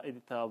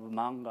editor of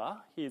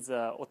manga. He's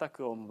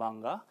otaku of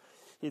manga.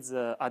 He's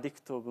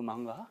addict of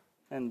manga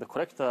and the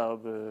collector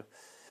of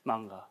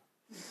manga.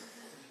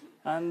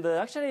 And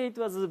actually, it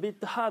was a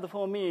bit hard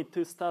for me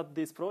to start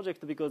this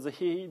project because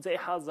they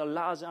have a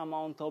large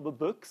amount of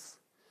books.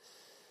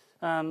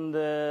 And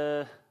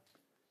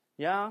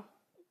yeah,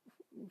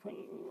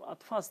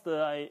 at first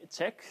I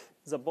checked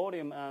the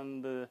volume,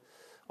 and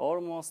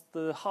almost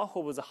half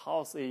of the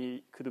house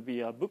could be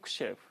a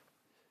bookshelf.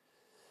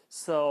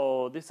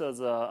 So this was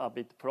a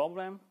bit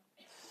problem.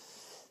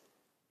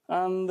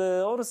 And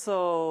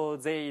also,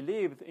 they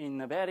lived in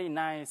a very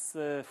nice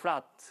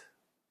flat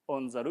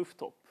on the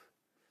rooftop.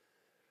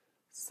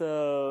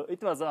 So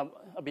it was a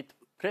bit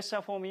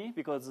pressure for me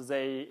because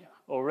they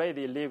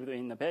already lived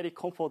in a very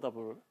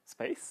comfortable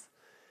space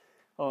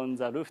on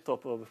the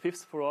rooftop of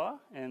 5th floor,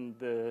 and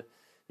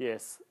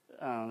yes,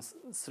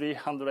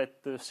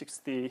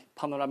 360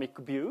 panoramic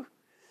view.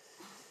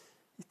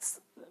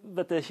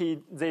 But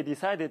they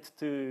decided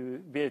to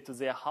build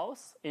their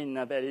house in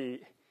a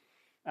very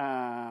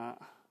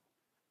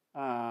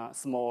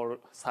small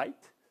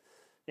site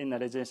in a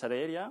residential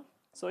area.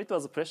 So it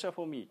was a pressure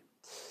for me.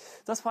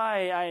 That's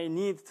why I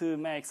need to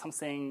make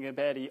something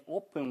very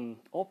open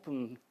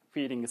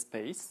feeling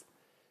space,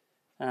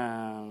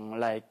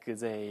 like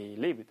they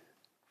lived.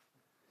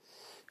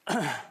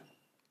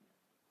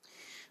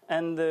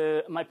 And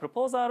my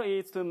proposal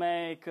is to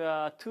make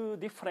 2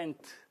 different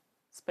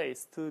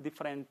space, 2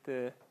 different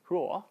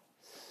floor.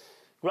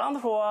 Ground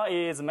floor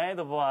is made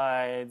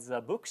by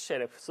the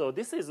bookshelf. So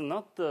this is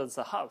not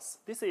the house.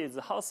 This is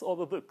the house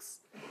of books.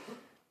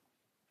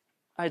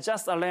 I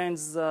just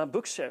arranged the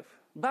bookshelf,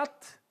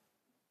 but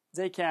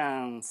they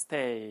can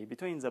stay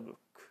between the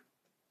book.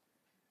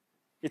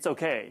 It's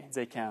okay.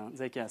 They can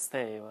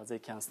stay or they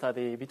can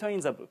study between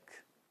the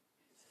book.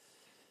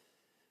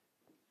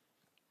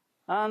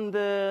 And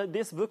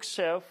this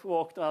bookshelf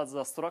worked as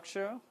a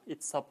structure.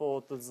 It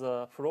supports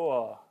the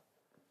floor,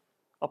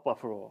 upper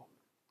floor.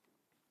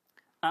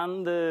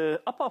 And the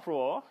upper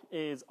floor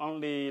is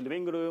only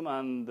living room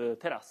and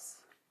terrace.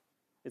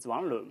 It's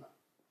 1 room.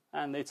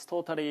 And it's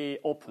totally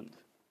opened.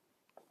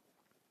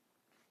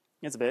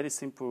 It's a very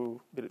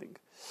simple building.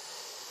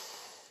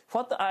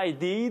 What I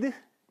did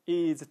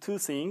is 2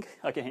 things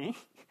again.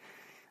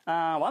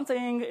 One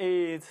thing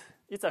is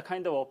it's a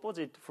kind of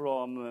opposite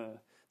from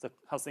the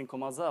house in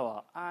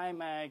Komazawa. I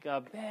make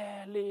a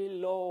very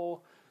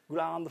low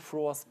ground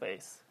floor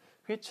space,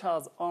 which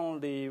has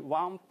only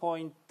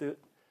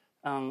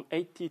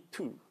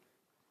 1.82.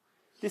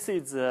 This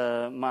is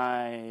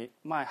my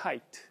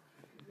height.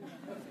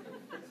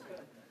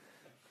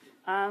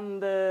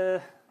 And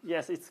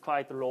yes, it's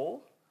quite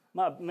low.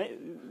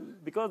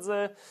 Because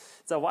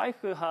the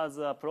wife has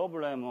a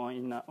problem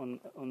on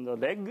the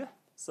leg,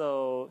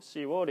 so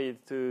she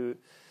worried to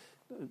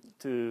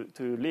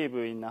live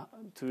in a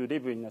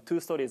 2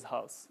 stories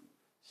house.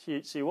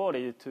 She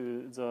worried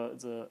to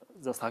the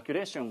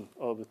circulation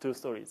of 2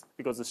 stories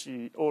because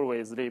she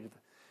always lived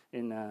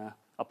in an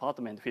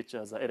apartment which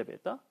has an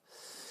elevator.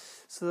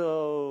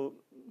 So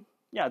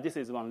yeah, this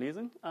is one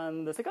reason.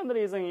 And the second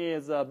reason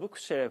is a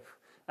bookshelf.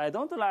 I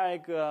don't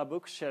like a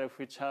bookshelf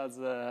which has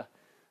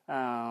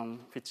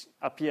which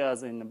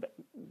appears in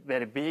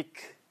very big,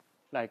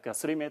 like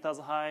 3 meters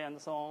high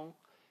and so on.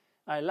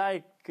 I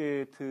like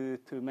to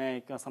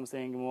make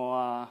something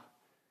more,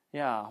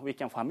 we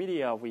can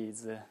familiar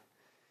with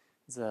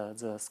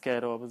the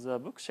scale of the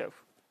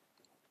bookshelf.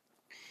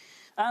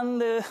 And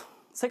the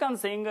second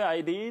thing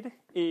I did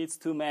is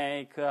to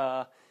make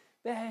a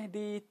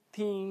very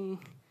thin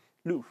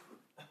roof.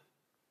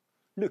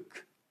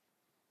 Look,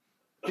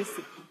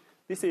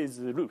 this is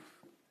the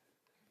roof,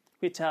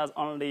 which has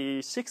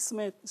only 6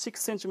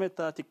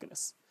 centimeter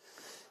thickness.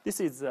 This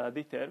is a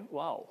detail.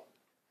 Wow.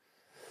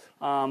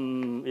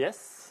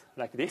 Yes,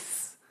 like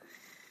this.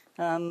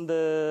 And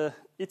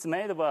it's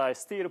made by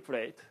steel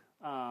plate.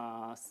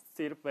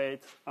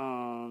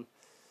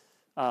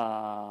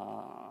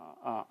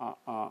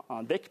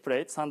 Deck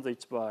plate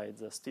sandwiched by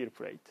the steel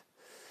plate.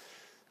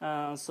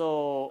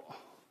 So,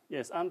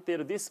 yes,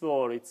 until this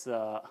wall, it's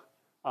a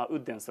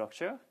wooden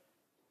structure,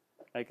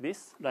 like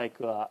this, like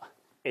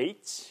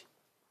H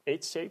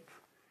shape.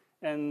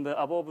 And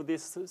above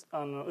this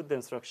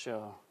wooden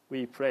structure,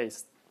 we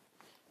placed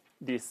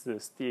this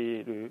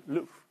steel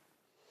roof.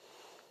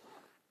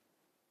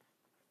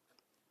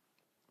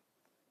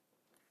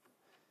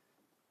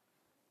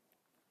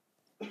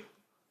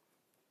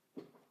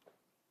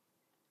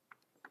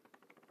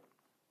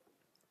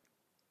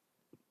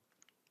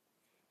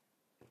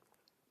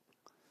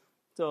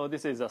 So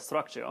this is a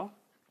structure.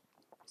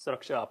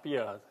 Structure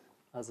appears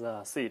as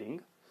a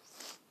ceiling.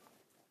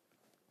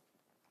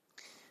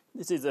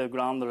 This is a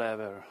ground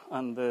level,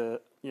 and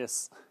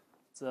yes,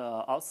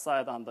 the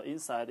outside and the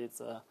inside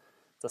is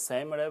the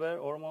same level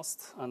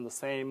almost, and the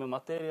same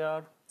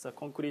material, the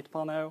concrete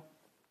panel.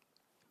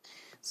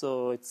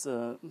 So it's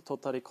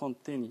totally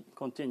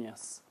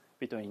continuous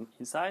between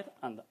inside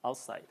and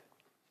outside.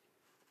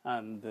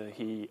 And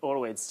he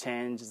always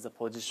changes the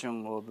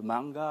position of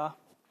manga.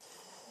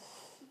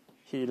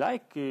 He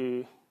likes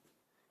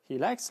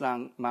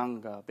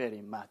manga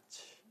very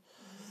much.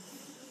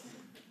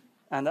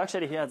 And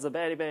actually, he has a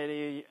very,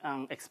 very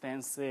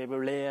expensive,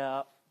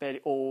 rare,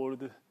 very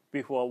old,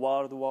 before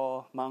World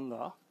War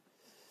manga.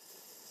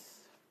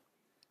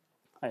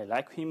 I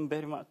like him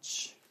very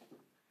much.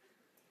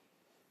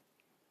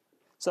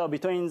 So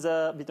between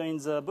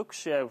the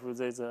bookshelf,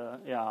 there's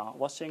a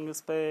washing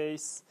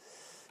space,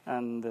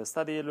 and the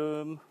study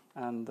room,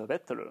 and the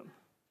bedroom.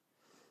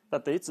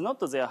 But it's not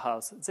their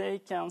house. They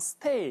can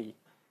stay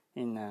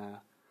in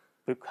a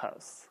book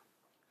house.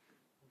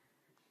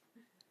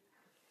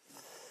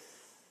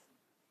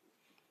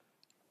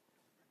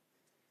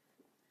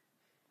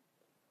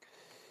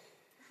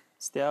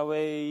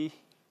 Stairway.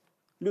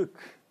 Look,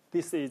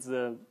 this is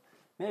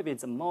maybe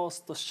the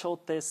most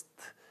shortest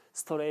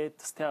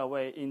straight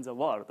stairway in the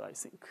world, I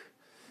think.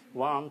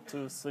 1,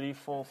 2, 3,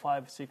 4,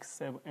 5, 6,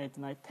 7, 8,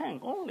 9, 10.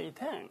 Only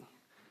 10.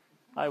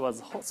 I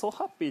was so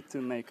happy to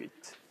make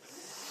it.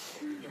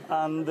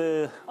 And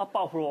the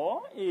upper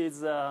floor is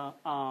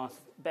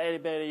very,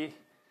 very,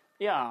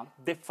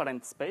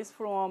 different space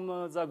from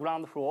the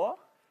ground floor,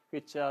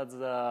 which has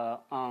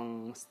a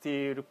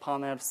steel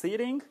panel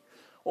ceiling.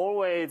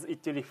 Always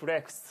it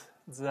reflects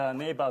the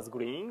neighbor's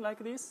green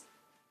like this.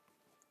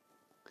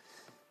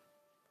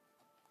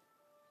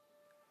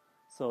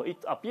 So it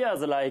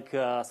appears like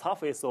a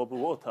surface of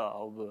water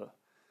of a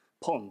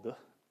pond.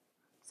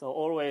 So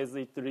always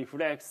it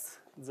reflects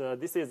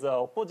this is the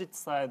opposite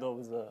side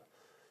of the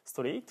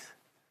street,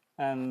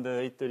 and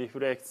it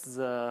reflects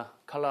the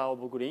color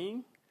of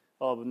green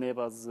of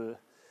neighbor's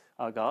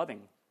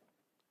garden.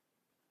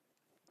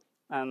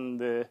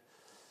 And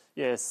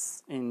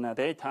yes, in the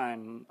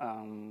daytime,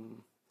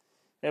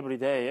 every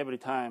day, every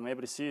time,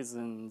 every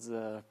season,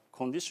 the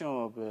condition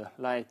of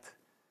light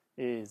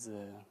is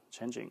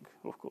changing,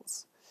 of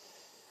course.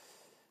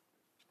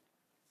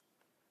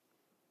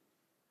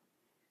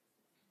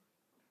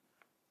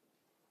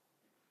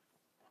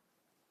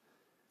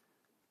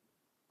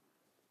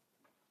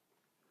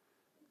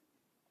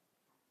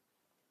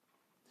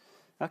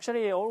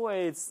 Actually,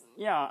 always,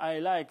 I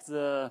like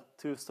the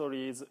 2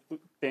 stories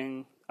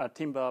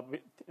timber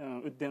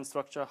wooden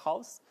structure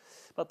house,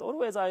 but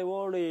always I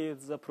worry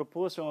the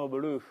proportion of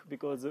roof,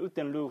 because the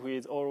wooden roof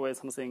is always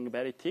something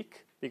very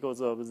thick because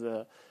of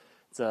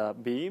the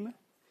beam,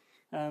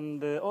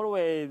 and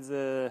always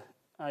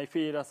I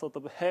feel a sort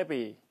of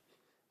heavy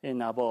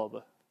in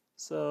above.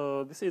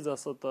 So this is a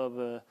sort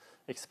of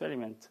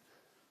experiment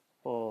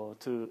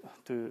to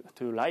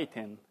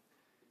lighten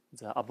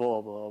the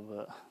above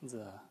of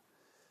the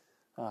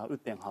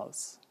wooden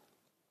house.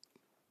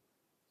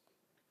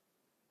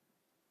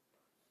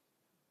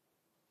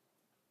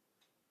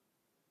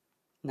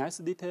 Nice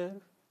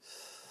detail.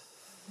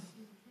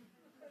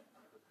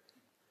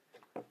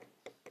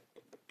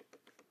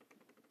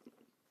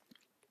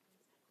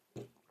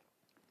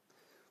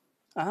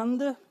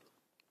 And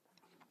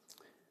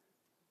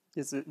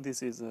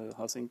this is a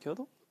house in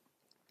Kyoto.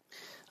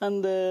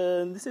 And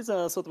this is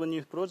a sort of a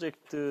new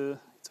project.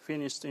 It's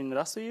finished in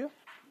last year.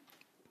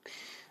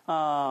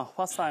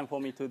 First time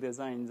for me to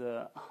design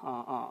the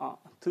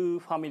 2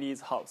 families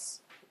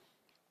house.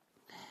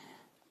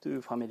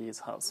 2 families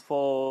house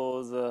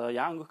for the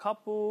young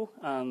couple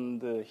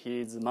and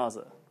his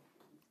mother.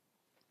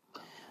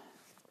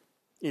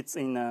 It's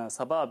in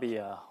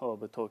suburbia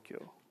of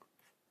Tokyo.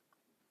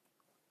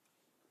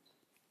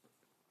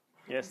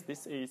 Yes,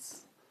 this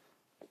is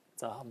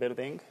the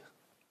building,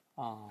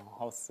 row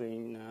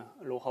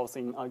house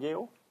in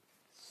Ageo.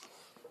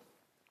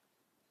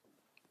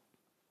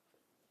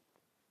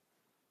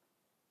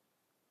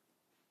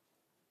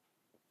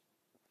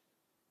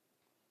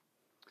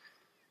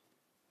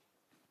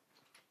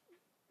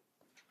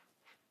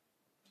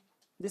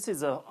 This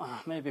is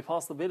maybe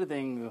first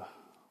building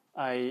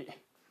I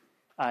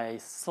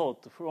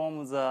thought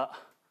from the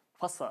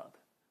facade.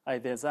 I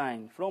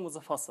designed from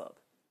the facade.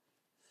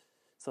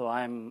 So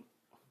I'm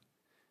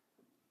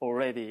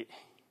already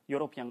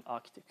European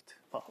architect,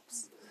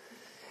 perhaps.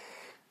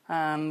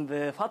 And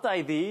what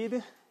I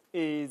did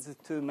is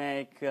to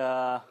make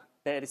a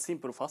very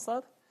simple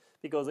facade,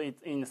 because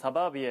in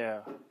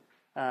suburbia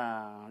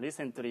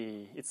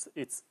recently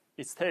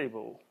it's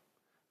terrible.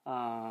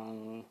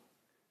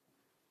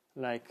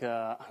 Like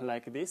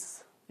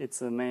this,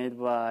 it's made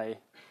by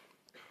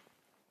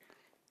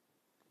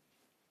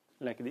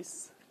like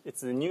this.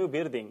 It's a new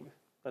building,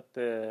 but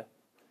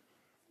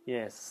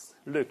yes,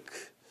 look,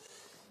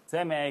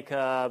 they make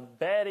a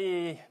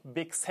very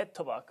big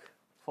setback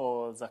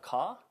for the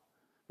car,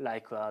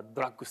 like a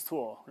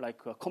drugstore,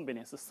 like a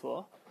convenience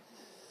store.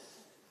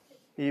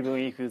 even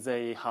if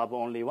they have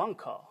only one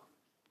car.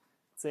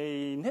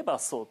 They never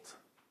thought.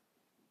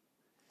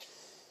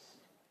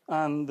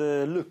 And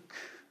look,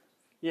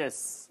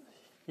 yes,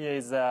 here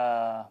is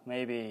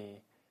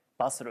maybe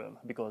bathroom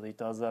because it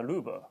has a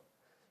louver.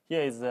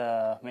 Here is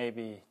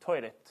maybe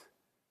toilet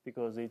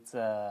because it's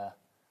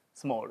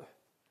small.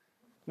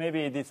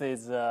 Maybe this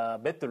is a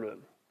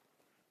bedroom.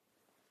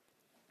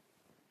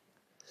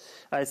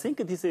 I think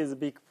this is a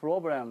big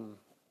problem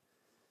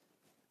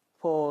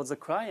for the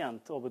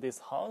client of this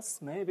house.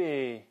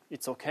 Maybe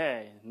it's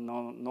okay,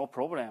 no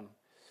problem.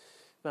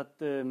 But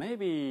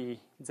maybe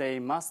they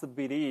must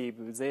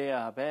believe they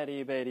are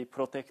very, very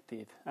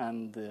protected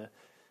and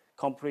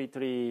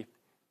completely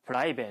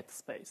private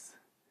space.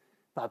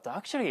 But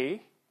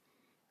actually,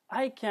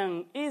 I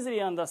can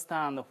easily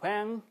understand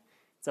when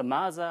the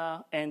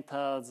mother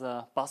enters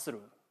the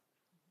bathroom.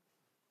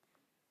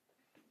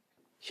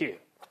 Here.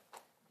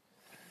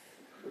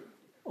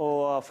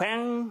 Or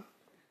when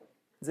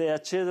their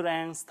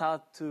children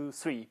start to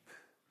sleep.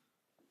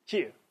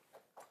 Here.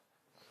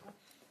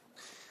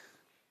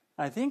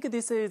 I think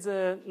this is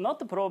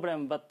not a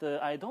problem, but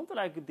I don't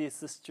like this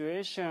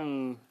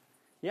situation.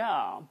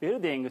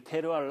 Building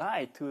tell a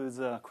lie to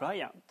the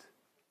client.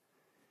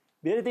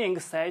 Building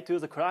say to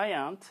the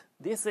client,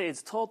 this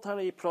is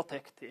totally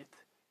protected.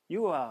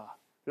 You are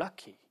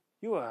lucky.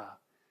 You are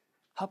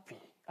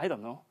happy. I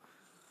don't know.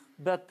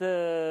 But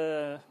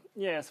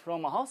yes,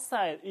 from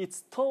outside,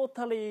 it's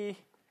totally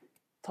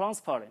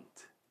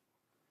transparent.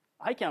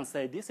 I can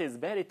say this is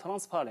very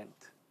transparent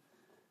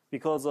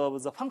because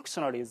of the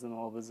functionalism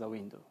of the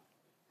window.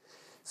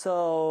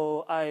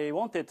 So I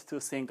wanted to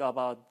think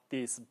about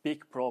this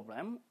big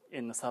problem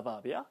in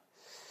suburbia.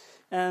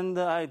 And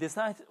I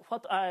decided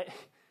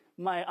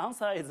my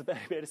answer is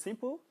very, very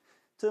simple,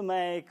 to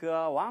make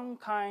one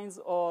kind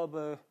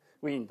of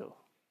window.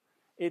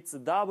 It's a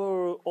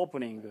double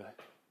opening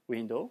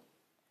window.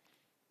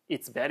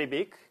 It's very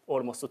big,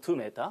 almost 2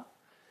 meters.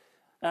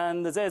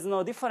 And there's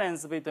no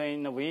difference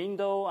between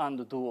window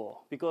and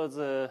door because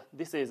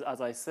this is,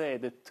 as I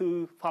said,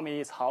 two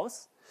families'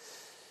 house.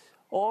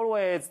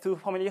 Always two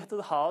families'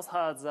 house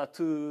has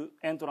 2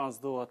 entrance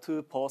door,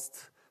 2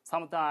 posts.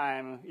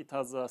 Sometimes it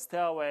has a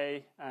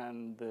stairway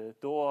and a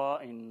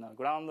door in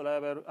ground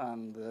level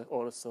and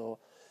also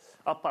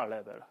upper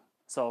level.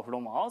 So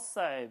from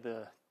outside,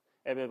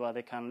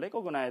 everybody can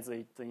recognize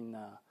it in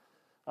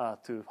a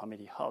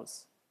 2-family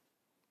house.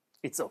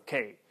 It's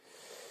okay.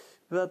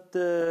 But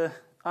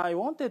I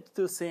wanted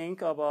to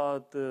think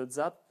about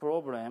that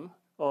problem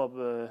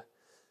of,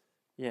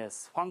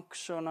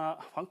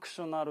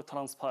 functional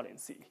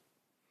transparency.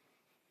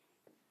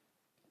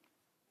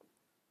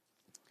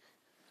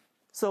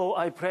 So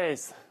I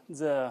place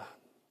the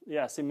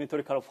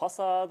symmetrical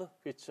facade,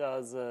 which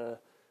has the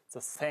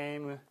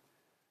same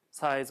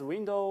size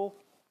window.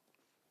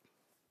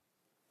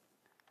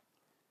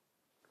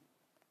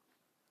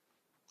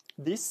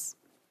 This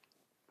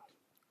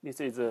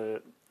is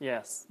a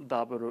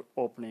double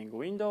opening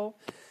window,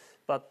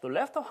 but the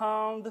left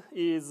hand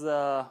is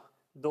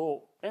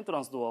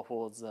entrance door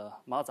for the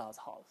mother's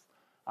house,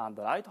 and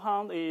the right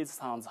hand is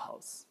son's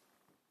house.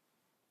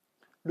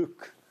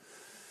 Look,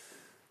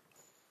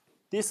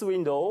 this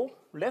window,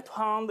 left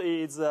hand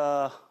is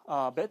a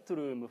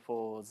bedroom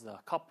for the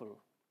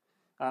couple,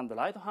 and the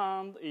right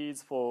hand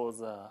is for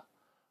the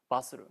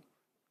bathroom.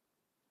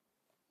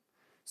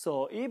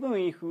 So even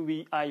if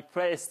I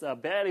place a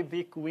very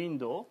big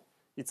window,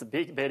 it's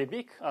very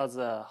big as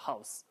a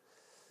house,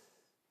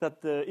 but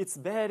it's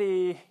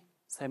very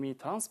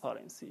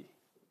semi-transparency.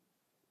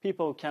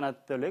 People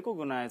cannot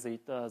recognize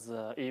it as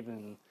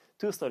even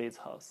 2-story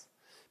house.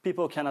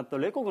 People cannot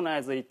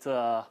recognize it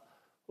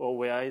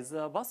where is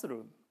the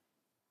bathroom.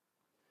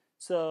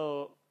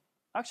 So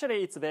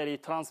actually it's very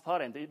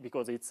transparent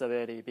because it's a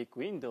very big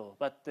window,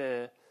 but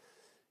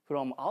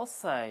from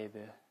outside,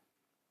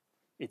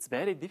 it's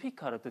very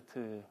difficult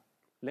to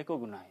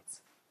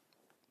recognize.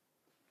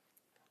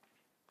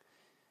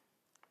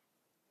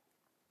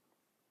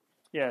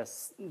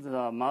 Yes,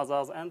 the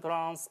mother's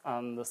entrance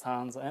and the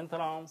son's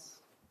entrance.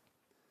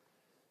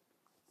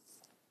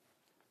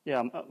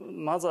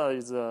 Mother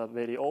is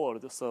very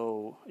old,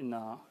 so in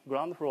the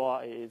ground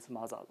floor is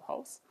mother's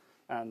house,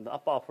 and the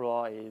upper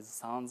floor is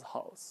son's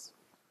house.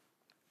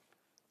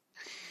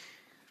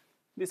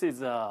 This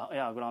is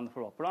a ground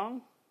floor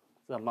plan,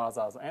 the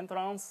mother's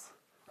entrance,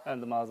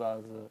 and the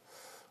mother's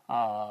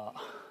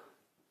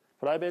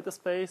private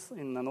space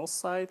in the north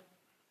side.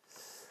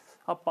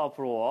 Upper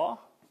floor,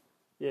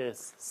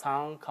 yes,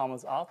 son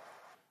comes up,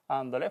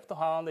 and the left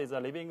hand is a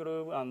living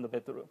room and the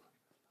bedroom.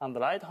 And the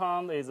right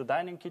hand is the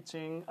dining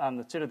kitchen and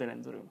the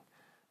children's room.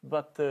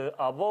 But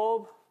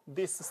above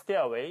this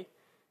stairway,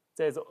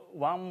 there's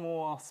one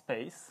more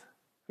space,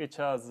 which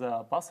has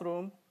a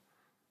bathroom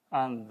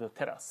and the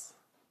terrace.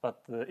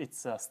 But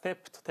it's a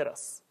stepped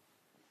terrace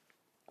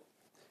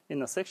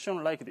in a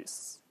section like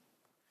this.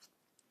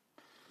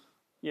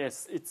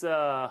 Yes, it's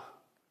a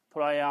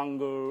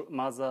triangle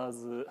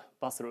mother's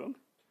bathroom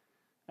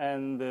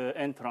and the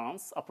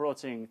entrance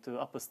approaching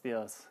to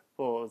upstairs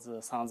for the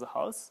son's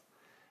house.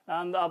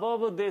 And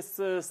above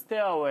this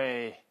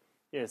stairway,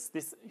 yes,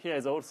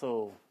 there's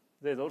also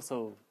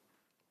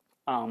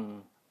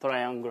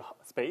triangle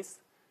space,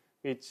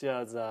 which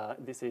is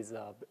this is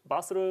a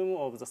bathroom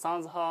of the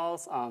son's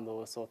house and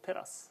also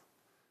terrace.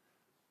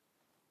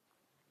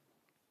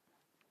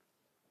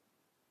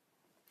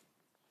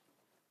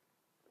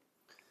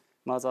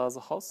 Mother's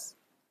house,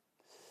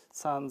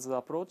 son's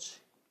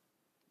approach,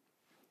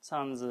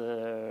 son's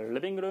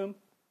living room,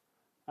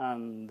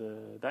 and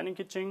dining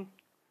kitchen,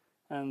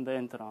 and the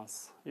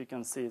entrance. You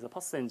can see the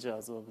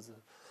passengers of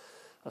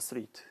the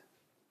street.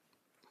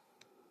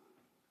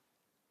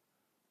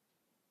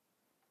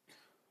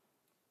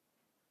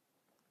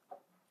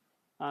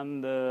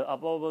 And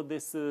above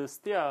this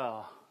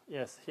stair,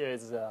 yes, here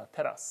is a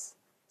terrace,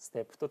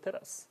 step to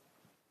terrace.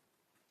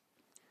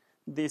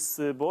 This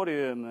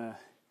volume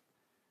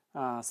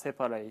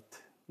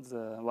separate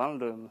the one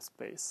room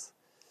space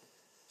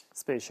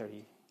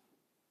spatially.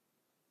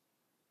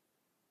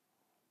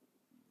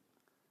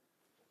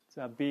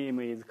 The beam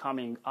is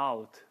coming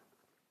out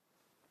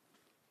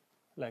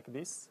like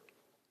this.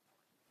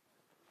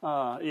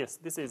 Yes,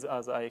 this is,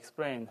 as I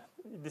explained,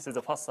 this is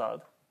the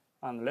facade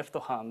and left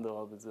hand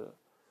of the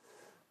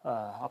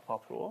upper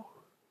floor.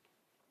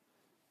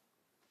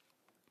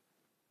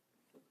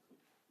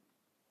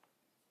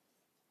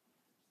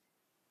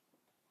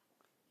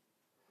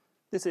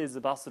 This is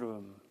the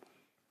bathroom,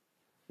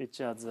 which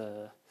has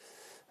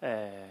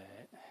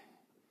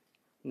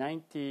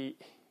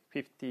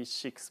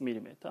 56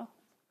 millimeter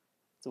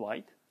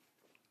wide,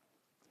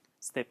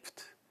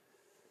 stepped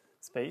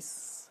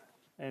space,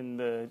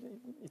 and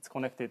it's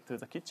connected to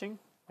the kitchen.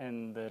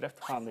 And the left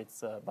hand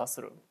it's a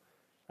bathroom,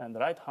 and the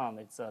right hand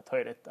it's a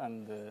toilet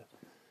and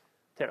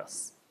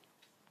terrace,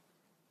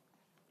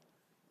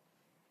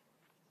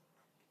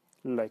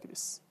 like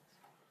this.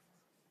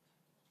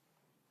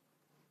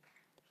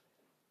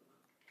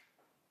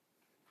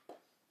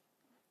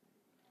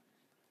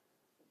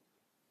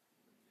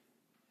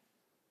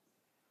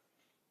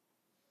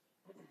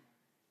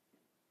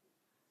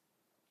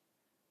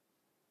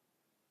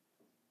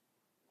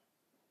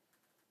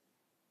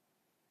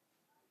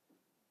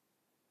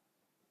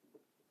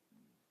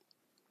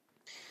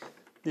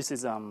 This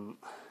is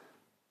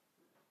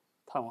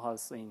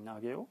townhouse in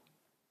Ageo.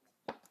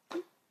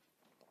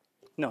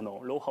 No,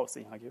 row house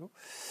in Ageo.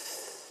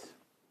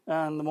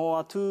 And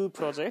more two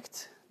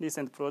project,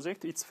 recent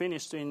project. It's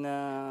finished in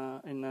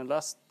the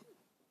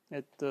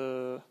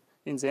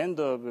end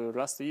of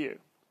last year.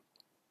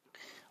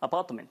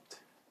 Apartment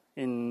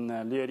in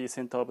really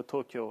center of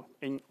Tokyo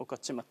in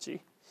Okachimachi.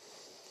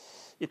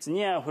 It's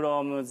near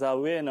from the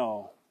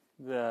Ueno,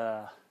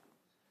 the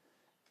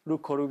Le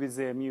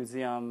Corbusier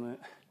Museum.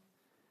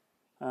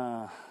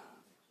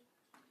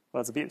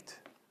 Was built.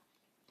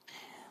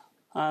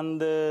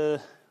 And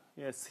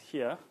yes,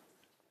 here,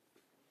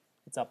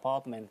 it's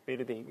apartment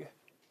building.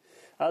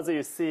 As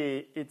you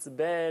see, it's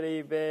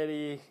very,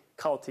 very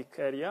chaotic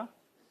area,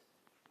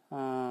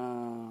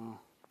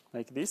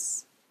 like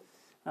this.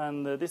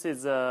 And this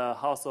is the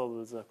house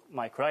of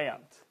my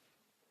client,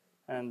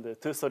 and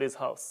two-stories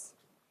house.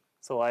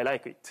 So I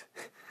like it.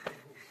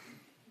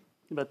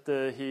 But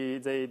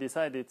they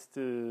decided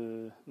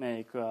to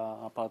make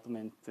an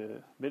apartment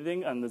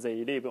building, and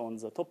they live on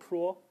the top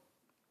floor.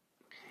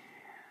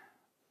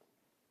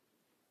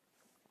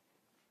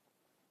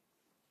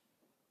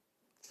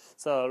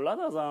 So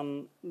rather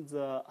than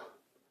the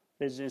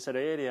residential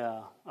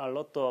area, a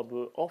lot of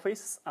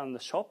office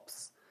and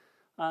shops,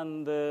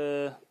 and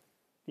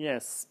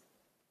yes,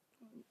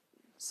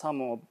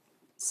 some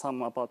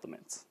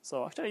apartments.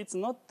 So actually, it's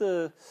not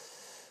the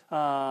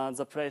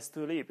place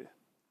to live,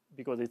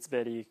 because it's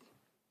very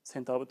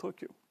center of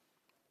Tokyo.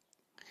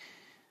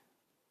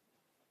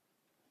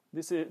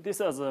 This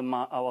is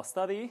our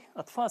study.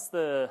 At first,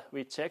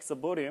 we check the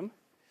volume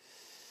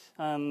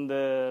and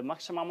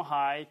maximum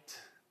height,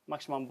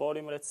 maximum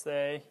volume. Let's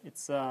say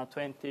it's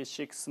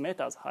 26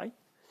 meters high.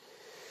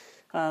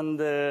 And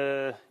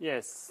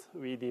yes,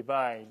 we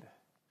divide.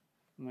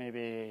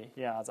 Maybe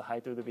the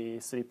height would be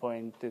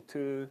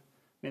 3.2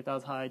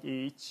 meters high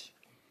each,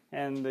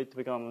 and it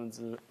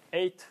becomes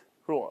 8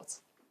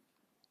 floors.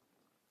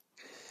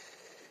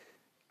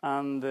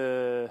 And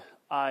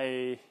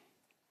I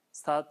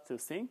start to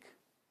think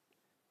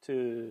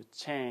to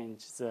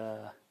change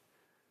the,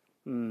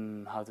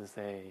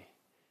 the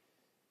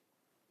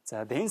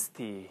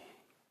density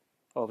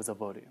of the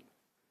volume,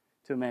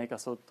 to make a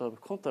sort of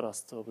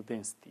contrast of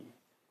density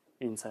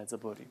inside the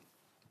volume.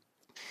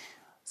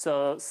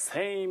 So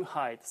same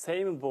height,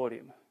 same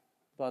volume,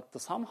 but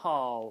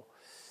somehow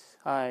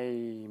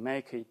I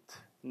make it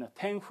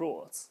 10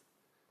 floors.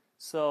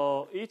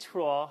 So each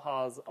floor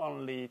has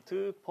only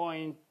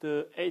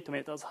 2.8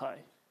 meters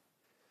high.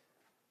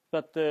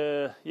 But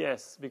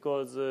yes,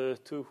 because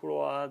 2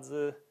 floors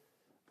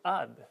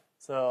add,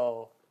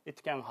 so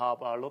it can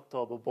have a lot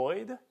of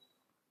void.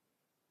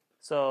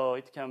 So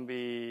it can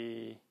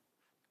be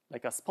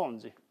like a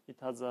sponge. It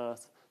has a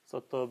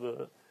sort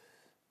of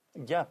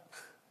gap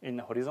in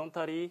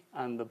horizontally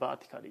and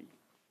vertically.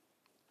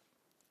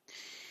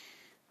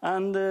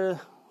 And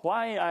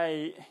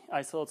why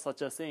I thought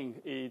such a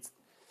thing is,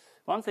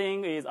 one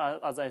thing is,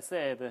 as I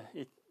said,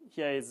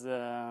 here is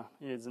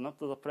not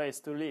the place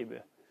to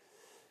live.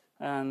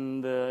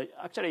 And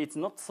actually, it's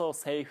not so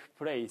safe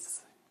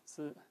place.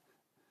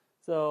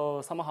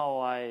 So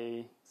somehow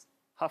I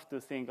have to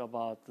think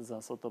about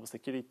the sort of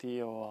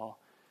security or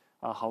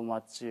how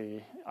much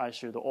I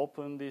should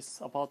open this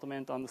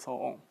apartment and so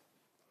on.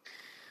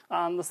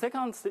 And the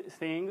second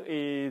thing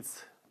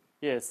is,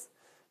 yes,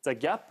 the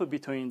gap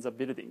between the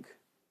building.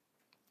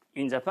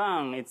 In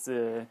Japan, it's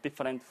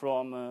different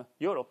from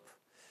Europe.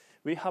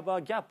 We have a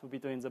gap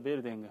between the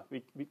building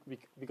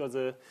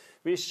because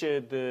we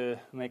should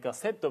make a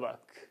setback.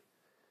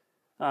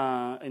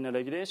 In a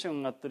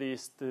regulation, at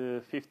least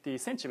 50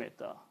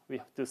 centimeters, we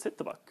have to set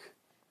back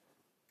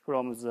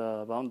from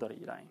the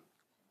boundary line.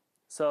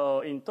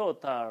 So in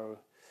total,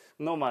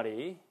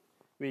 normally,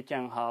 we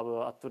can have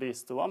at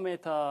least 1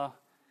 meter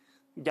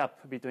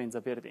gap between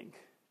the building.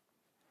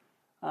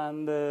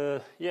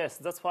 And yes,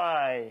 that's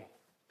why,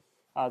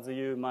 as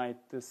you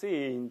might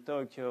see in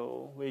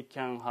Tokyo, we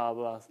can have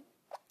a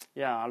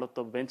lot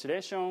of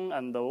ventilation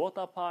and the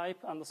water pipe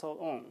and so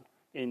on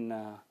in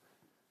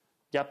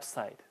gap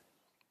side.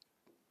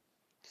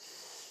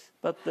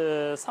 But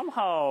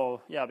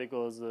somehow,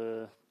 because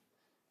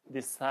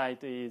this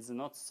site is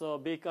not so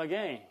big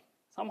again,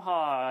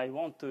 somehow I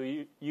want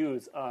to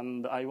use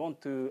and I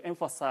want to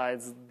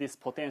emphasize this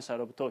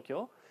potential of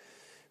Tokyo,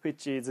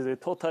 which is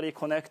totally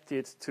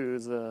connected to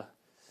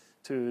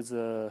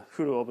the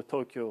floor of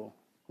Tokyo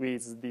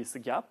with this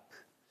gap.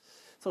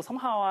 So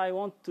somehow I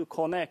want to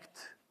connect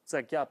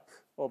the gap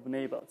of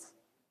neighbors.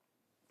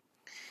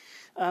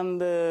 And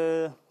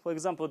for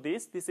example,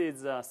 this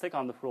is the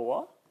second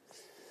floor.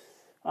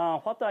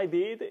 What I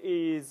did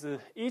is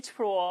each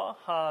floor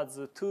has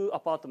 2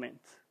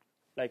 apartments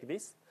like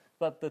this,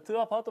 but the 2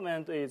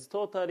 apartments is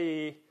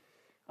totally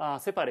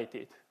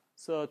separated.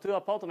 So 2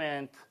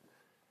 apartments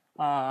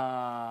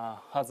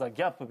has a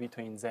gap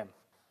between them.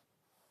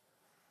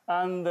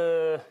 And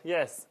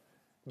yes,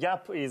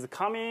 gap is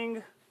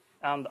coming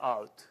and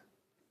out.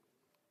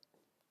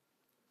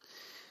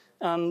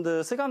 And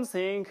the second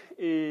thing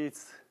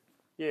is,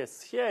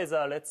 yes, here is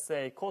a, let's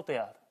say,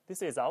 courtyard.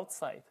 This is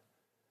outside,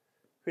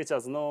 which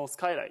has no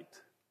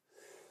skylight.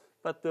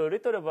 But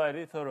little by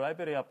little,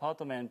 library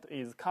apartment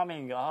is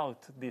coming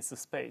out this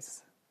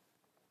space.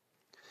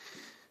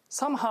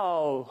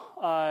 Somehow,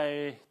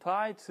 I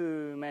try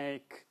to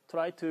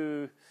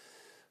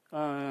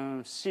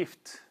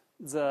shift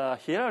the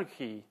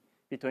hierarchy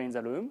between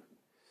the room.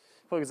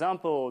 For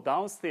example,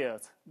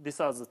 downstairs, this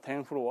has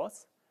 10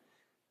 floors,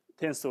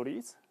 10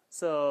 stories.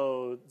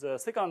 So the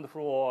second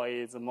floor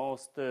is the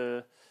most,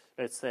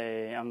 let's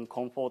say,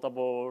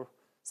 uncomfortable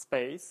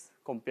space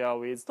compared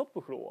with top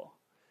floor.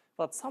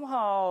 But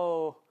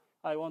somehow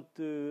I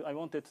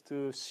wanted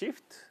to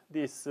shift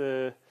this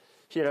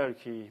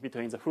hierarchy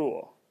between the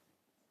floor.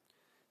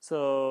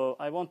 So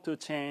I want to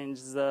change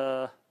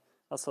a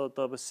sort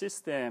of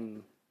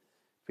system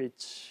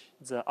which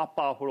the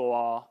upper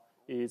floor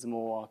is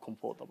more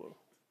comfortable.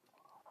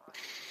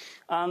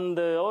 And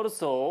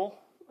also,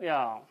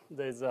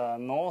 there's a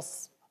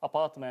north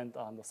apartment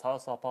and a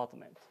south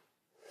apartment.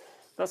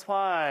 That's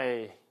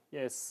why,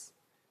 yes,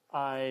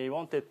 I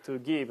wanted to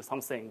give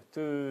something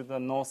to the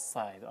north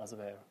side as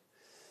well.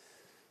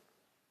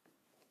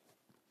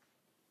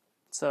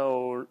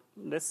 So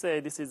let's say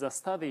this is a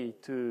study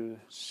to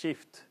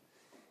shift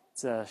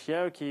the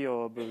hierarchy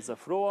of the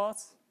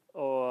floors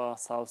or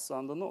south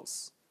and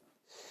north.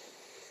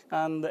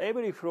 And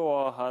every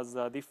floor has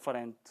a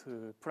different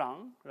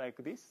plan, like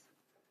this,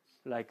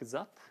 like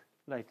that,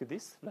 like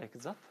this, like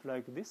that,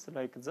 like this,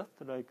 like that,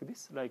 like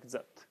this, like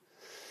that.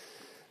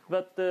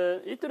 But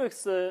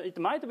it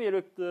might be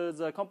looked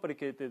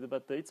complicated,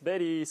 but it's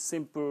very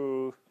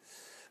simple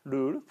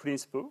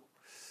principle.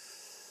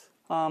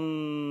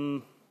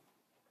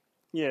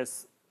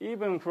 Yes,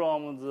 even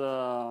from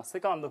the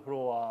second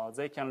floor,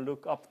 they can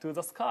look up to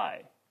the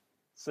sky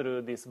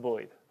through this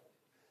void.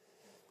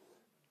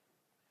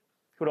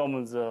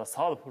 From the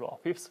third floor,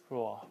 fifth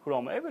floor,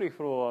 from every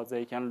floor,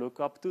 they can look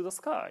up to the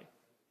sky.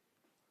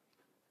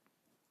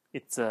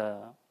 It's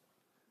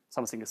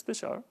something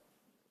special.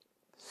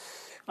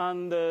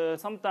 And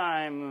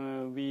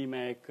sometimes we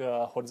make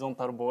a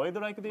horizontal void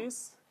like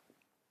this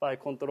by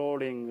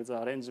controlling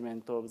the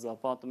arrangement of the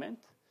apartment.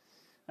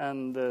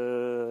 And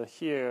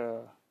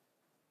here,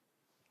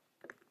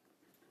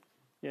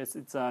 yes,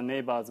 it's a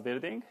neighbor's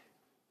building.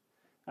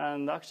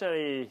 And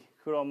actually,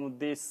 from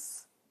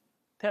this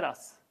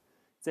terrace,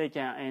 they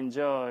can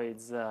enjoy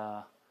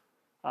the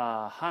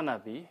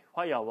hanabi,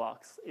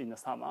 fireworks in the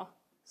summer,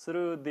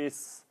 through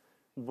this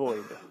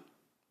void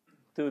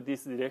to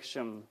this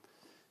direction.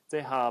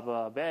 They have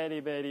a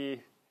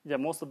the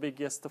most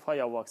biggest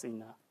fireworks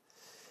in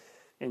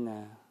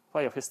a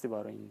fire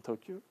festival in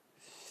Tokyo.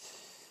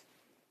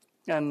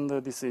 And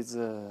this is,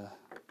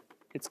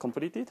 it's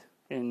completed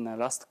in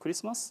last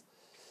Christmas.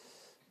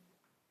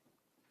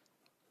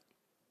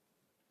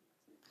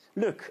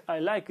 Look, I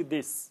like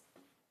this.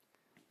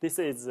 This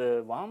is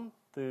 1,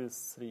 2,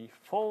 3,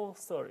 4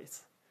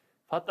 stories.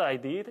 what I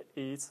did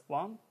is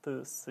 1,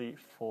 2, 3,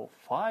 4,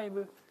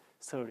 5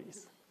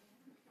 stories.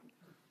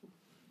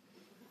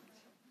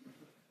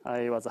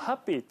 I was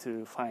happy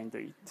to find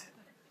it.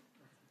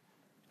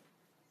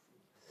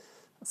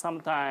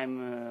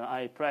 Sometimes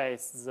I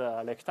place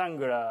the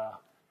rectangular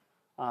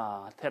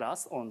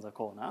terrace on the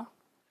corner.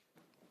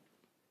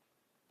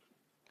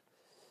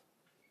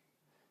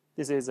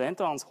 This is the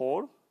entrance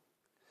hall.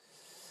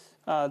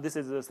 This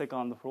is the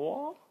second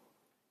floor,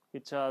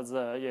 which has,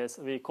 yes,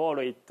 we call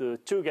it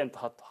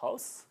Jugendhut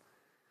house,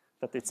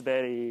 but it's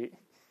very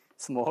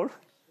small,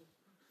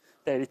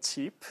 very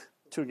cheap,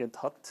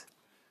 Jugendhut.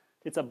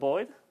 It's a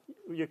void.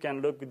 You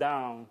can look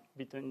down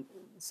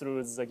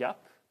through the gap,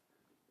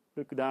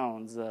 look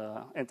down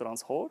the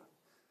entrance hall.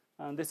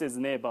 And this is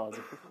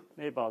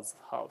neighbor's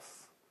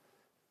house.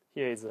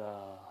 Here is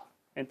the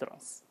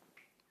entrance.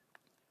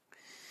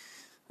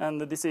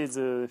 And this is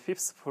the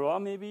 5th floor,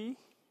 maybe.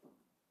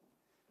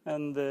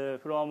 And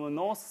from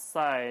north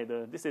side,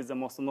 this is the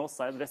most north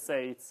side. Let's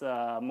say it's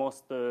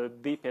most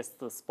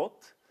deepest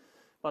spot.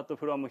 But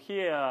from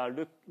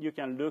here, you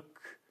can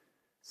look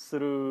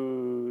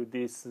through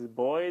this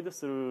void,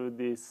 through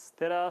this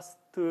terrace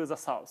to the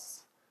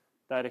south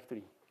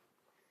directly.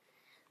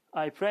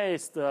 I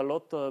placed a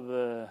lot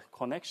of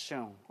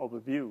connection of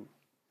view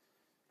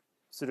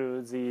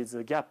through this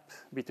gap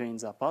between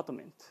the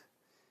apartment,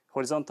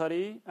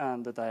 horizontally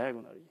and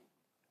diagonally,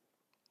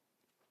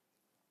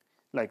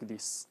 like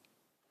this.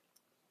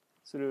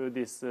 Through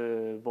this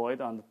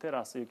void and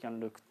terrace, you can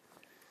look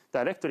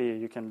directly,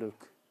 you can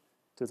look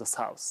to the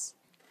south.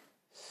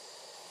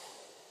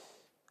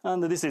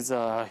 And this is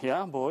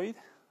here, void.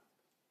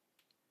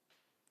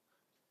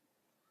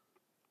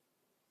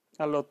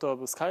 A lot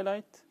of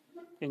skylight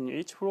in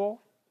each floor,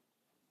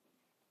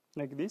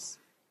 like this.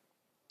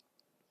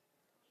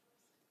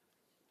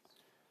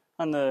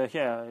 And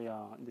here,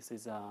 this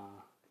is a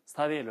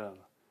study room.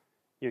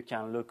 You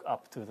can look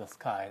up to the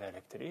sky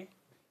directly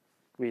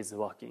with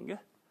working.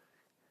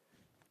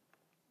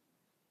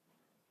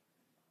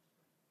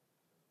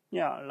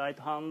 Yeah, right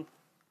hand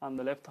and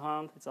the left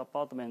hand, it's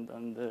apartment.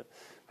 And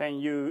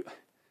when you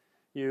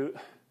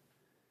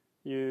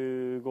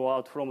go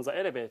out from the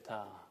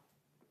elevator,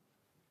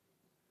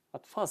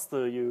 at first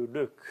you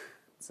look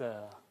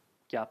the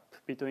gap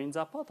between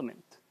the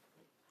apartment.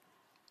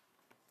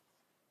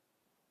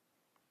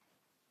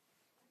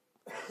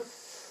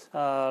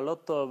 A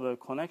lot of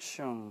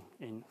connection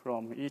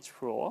from each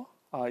floor,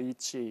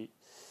 each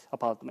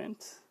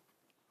apartment.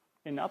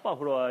 In upper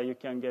floor, you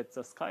can get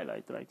the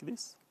skylight like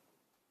this.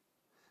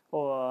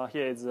 Or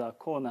here is a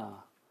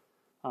corner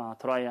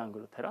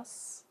triangle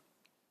terrace,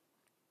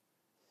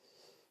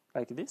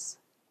 like this.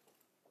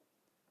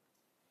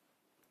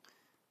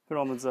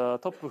 From the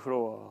top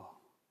floor,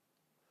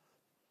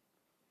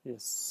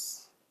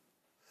 yes.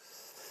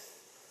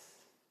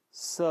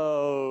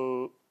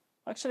 So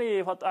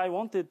actually, what I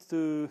wanted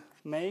to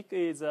make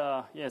is,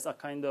 yes, a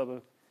kind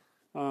of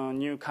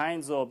new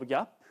kinds of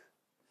gap.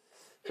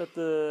 But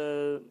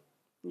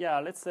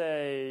yeah, let's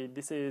say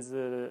this is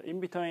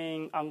in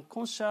between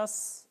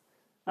unconscious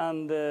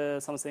and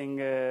something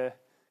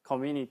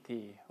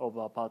community of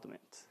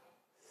apartment.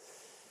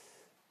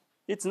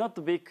 It's not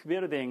a big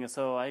building,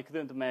 so I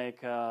couldn't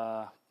make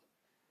a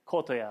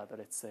courtyard,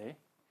 let's say.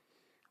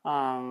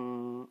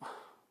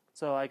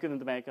 So I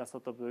couldn't make a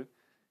sort of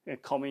a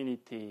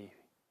community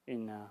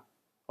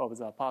of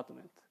the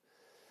apartment.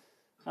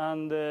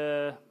 And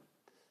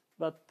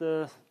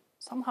but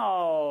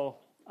somehow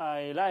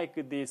I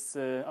like this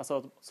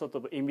sort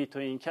of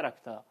in-between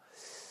character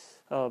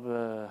of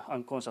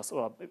unconscious,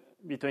 or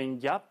between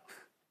gap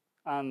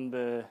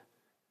and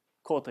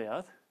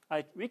courtyard.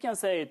 We can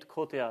say it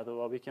courtyard,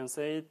 or we can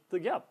say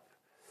it gap.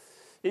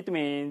 It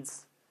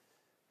means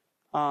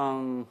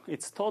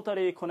it's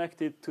totally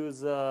connected to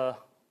the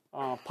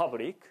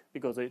public,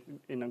 because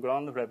in the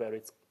ground level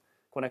it's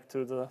connected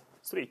to the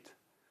street.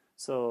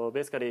 So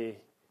basically,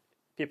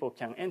 people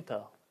can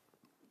enter.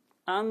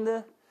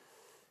 And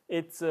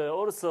it's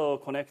also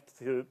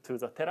connected to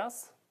the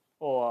terrace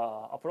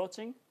or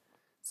approaching.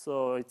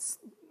 So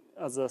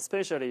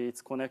especially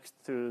it's connected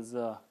to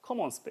the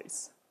common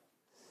space.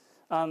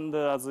 And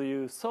as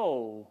you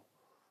saw,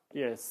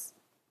 yes,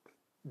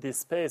 this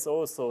space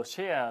also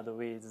shared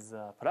with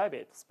the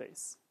private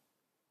space.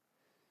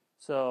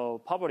 So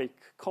public,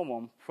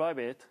 common,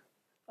 private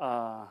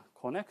are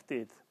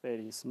connected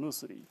very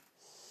smoothly.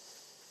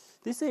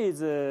 This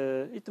is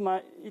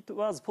it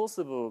was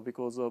possible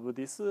because of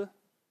this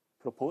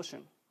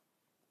proportion.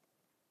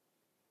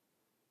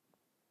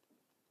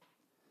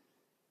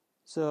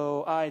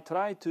 So I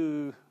try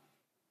to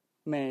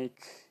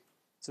make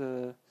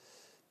the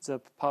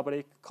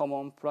public,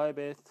 common,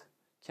 private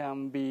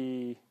can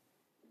be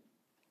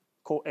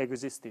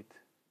coexisted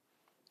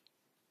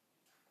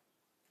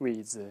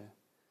with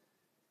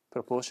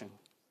proportion.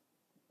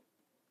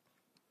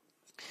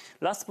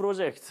 Last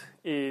project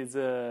is,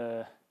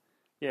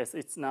 yes,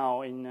 it's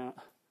now in,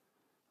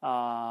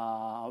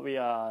 we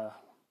are,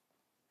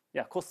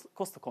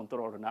 cost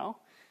control now.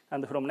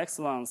 And from next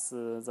month,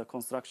 the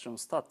construction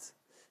starts.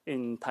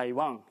 in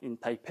Taiwan, in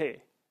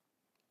Taipei.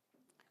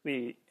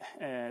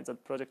 The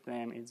project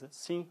name is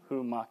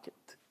Xinhu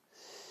Market.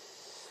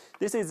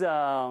 This is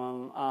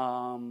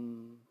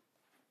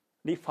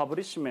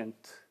refurbishment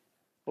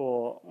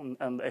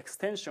and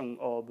extension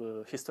of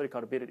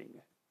historical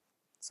building.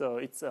 So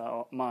it's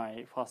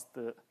my first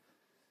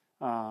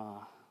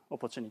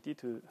opportunity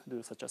to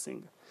do such a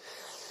thing.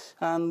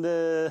 And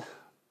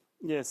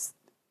yes,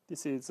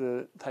 this is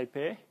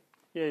Taipei.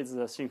 Here is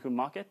the Xinhu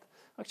Market.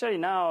 Actually,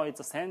 now it's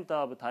the center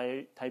of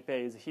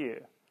Taipei is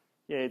here.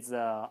 Here is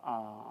the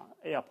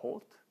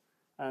airport,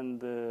 and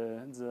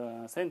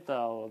the center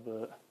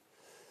of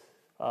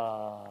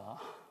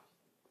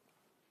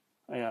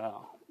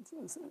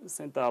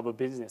center of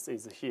business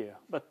is here.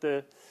 But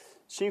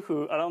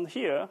Xinhu around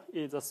here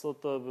is a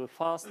sort of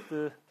first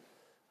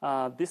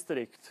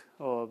district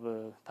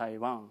of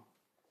Taiwan.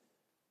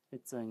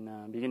 It's in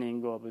the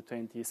beginning of the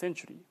 20th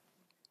century.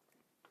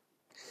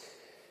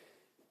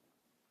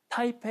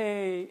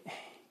 Taipei,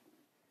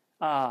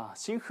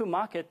 Xinhu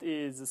Market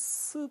is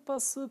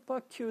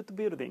super cute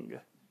building.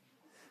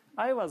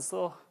 I was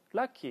so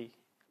lucky.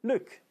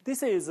 Look,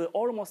 this is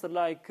almost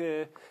like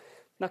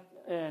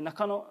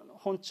Nakano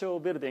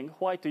Honcho building,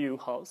 White U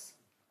House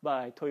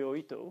by Toyo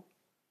Ito.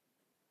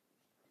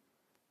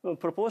 Well,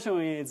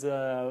 proportion is,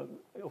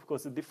 of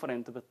course,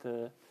 different,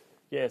 but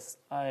yes,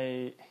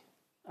 I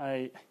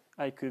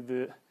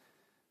could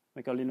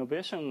make a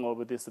renovation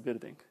of this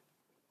building.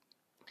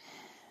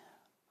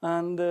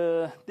 And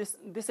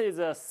this is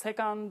a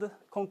second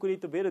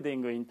concrete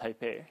building in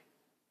Taipei,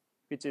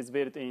 which is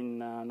built in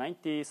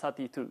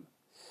 1932.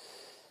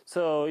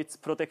 So it's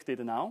protected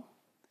now.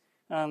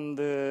 And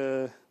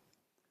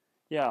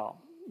yeah,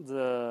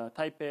 the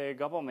Taipei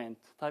government,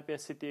 Taipei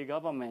city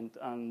government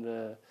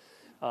and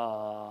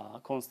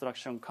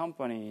construction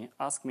company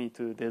asked me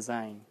to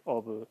design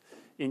of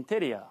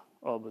interior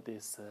of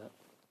this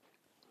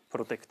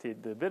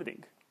protected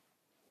building.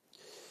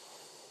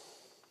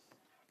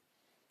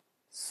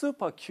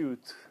 Super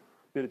cute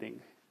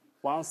building.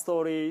 1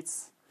 story,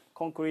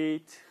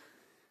 concrete,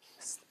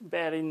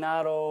 very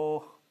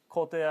narrow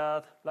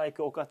courtyard, like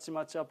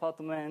Okachimachi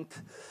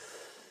apartment.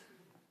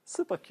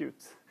 Super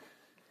cute.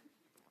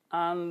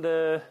 And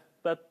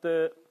but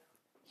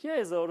here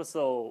is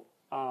also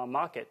a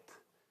market.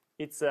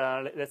 It's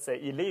a, let's say,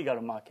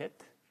 illegal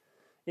market.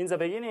 In the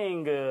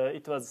beginning,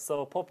 it was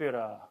so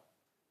popular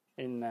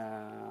in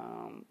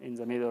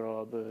the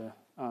middle of the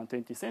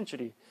 20th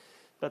century.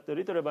 But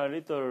little by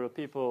little,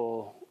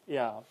 people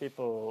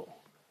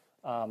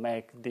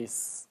made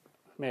this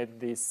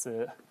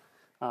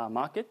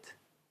market.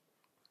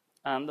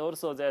 And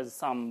also there's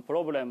some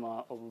problem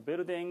of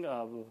building,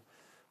 of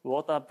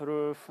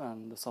waterproof,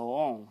 and so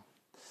on.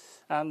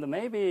 And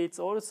maybe it's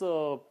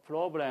also a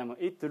problem.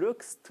 It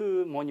looks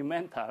too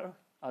monumental,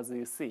 as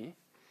you see.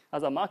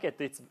 As a market,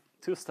 it's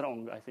too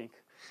strong, I think.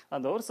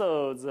 And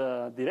also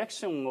the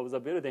direction of the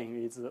building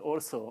is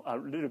also a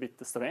little bit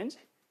strange.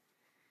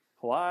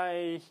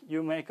 Why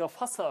you make a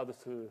facade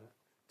to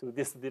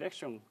this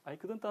direction? I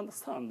couldn't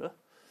understand.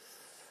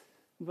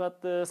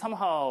 But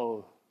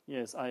somehow,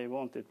 yes, I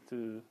wanted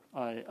to,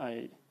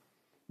 I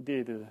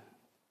did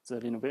the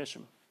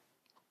renovation.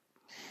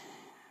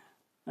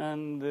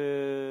 And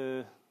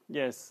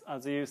yes,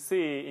 as you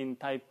see in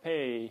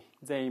Taipei,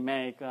 they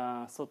make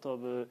a sort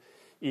of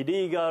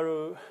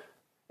illegal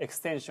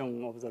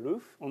extension of the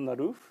roof, on the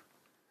roof.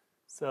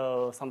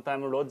 So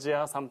sometimes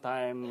loggia,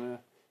 sometimes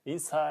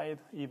inside,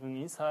 even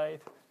inside.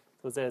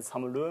 So there's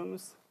some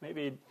rooms.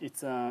 Maybe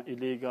it's an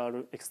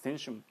illegal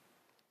extension.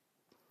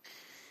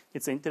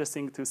 It's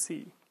interesting to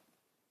see.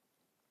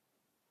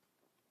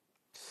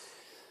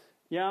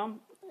 Yeah,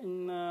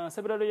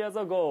 several years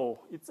ago,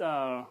 it's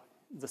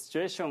the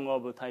situation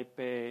of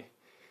Taipei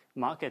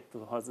market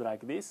was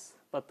like this,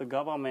 but the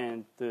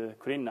government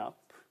cleaned up.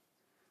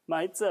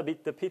 It's a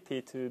bit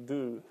pity to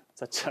do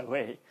such a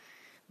way,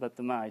 but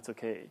it's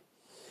okay.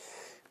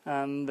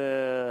 And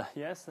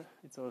yes,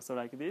 it's also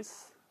like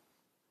this.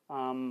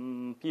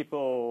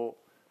 People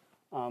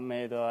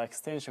made an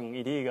extension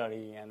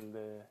illegally, and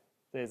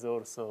there's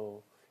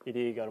also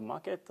illegal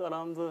market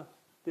around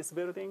this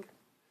building.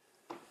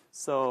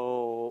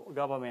 So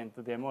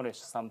government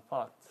demolished some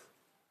part.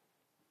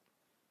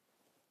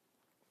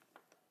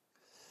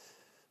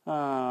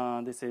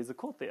 This is a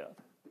courtyard.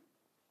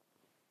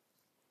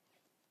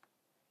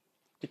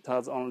 It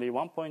has only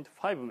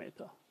 1.5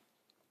 meter.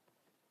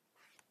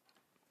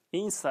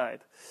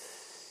 Inside,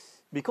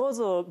 because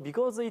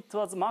it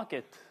was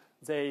market,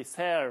 they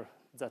sell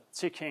the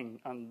chicken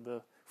and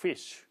the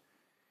fish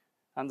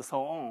and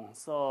so on.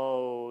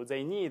 So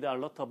they need a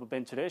lot of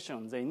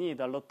ventilation. They need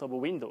a lot of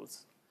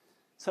windows.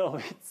 So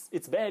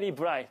it's very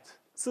bright,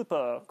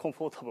 super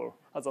comfortable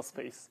as a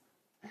space.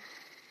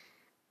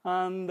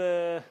 And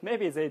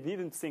maybe they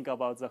didn't think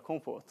about the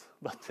comfort,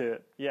 but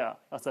yeah,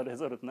 as a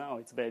result now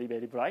it's very,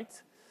 very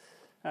bright,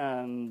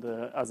 and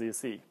as you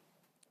see.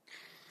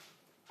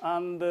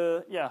 And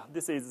yeah,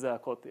 this is the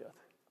courtyard.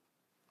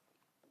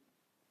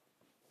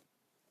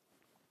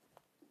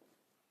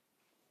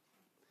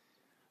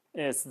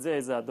 Yes, there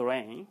is a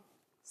drain,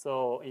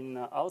 So in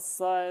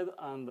outside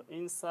and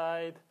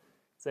inside,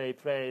 they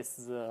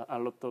place a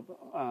lot of,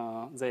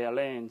 they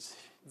arrange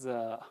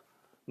the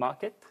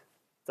market,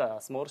 the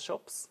small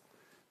shops.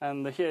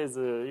 And here is,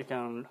 you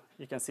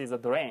can see the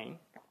drain.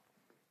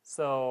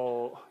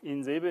 So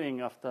in the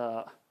evening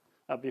after,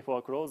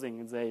 before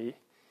closing,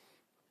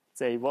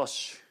 they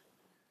wash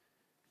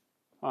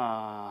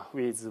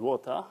with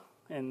water.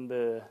 And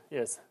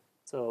yes,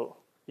 so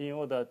in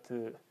order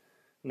to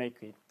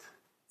make it,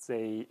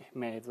 they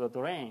made the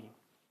drain.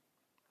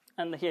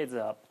 And here is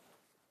a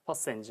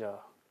passenger,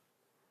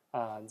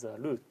 the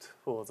route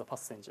for the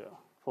passenger,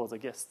 for the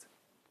guest.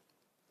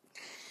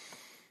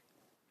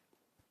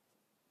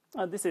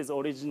 This is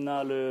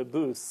original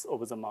booth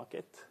of the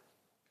market,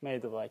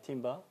 made by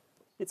timber.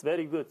 It's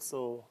very good,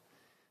 so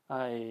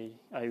I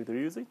would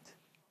use it.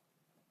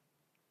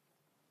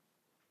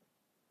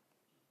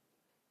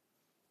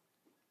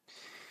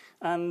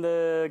 And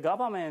the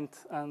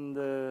government and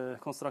the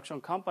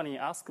construction company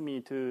asked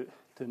me to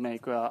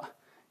make an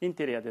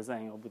interior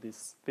design of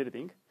this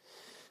building.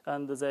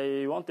 And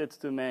they wanted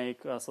to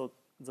make so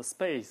the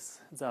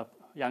space that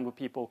young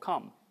people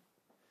come.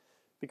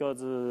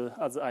 Because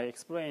as I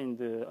explained,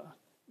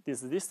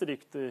 this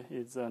district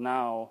is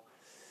now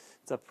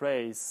the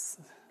place,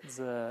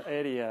 the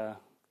area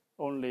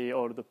only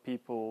old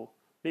people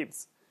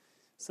lives.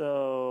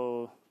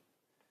 So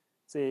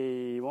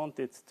they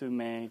wanted to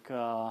make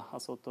a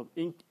sort of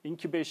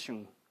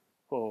incubation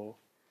for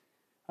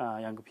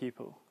young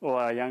people,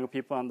 or young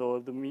people and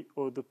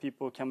old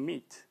people can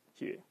meet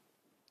here.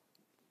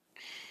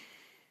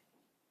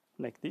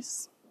 Like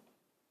this.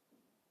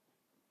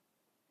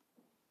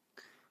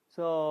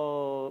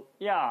 So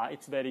yeah,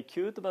 it's very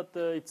cute, but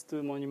it's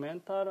too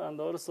monumental, and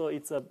also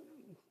it's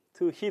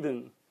too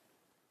hidden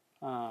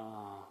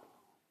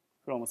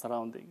from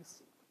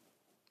surroundings,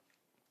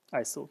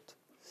 I thought.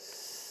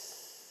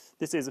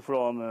 This is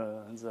from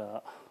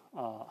the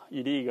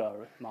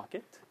illegal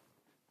market.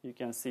 You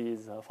can see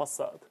the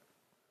facade.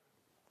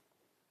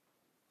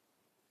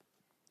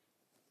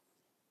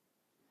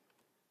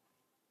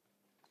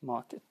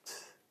 Market.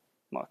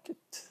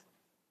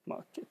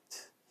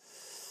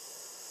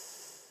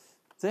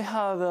 They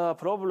have a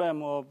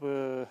problem of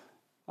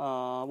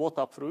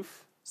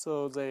waterproof,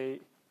 so they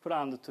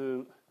planned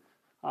to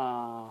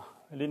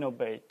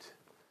renovate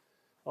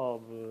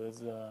of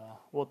the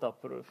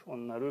waterproof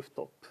on the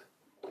rooftop.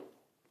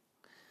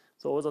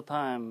 So all the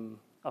time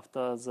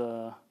after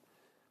the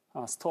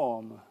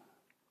storm,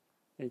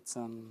 it's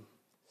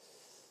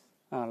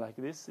like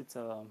this. It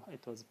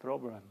was a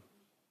problem.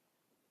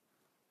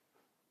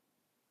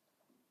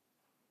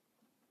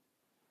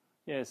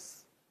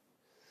 Yes.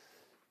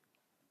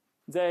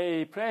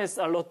 They placed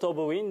a lot of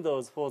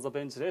windows for the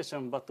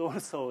ventilation, but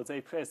also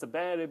they placed a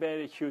very,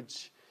 very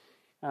huge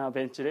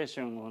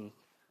ventilation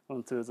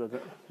onto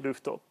the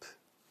rooftop,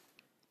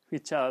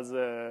 which has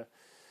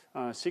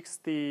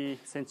 60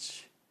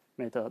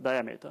 centimeter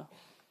diameter.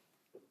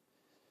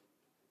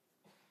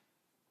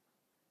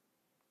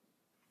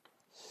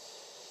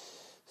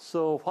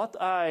 So what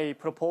I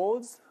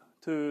propose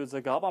to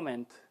the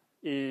government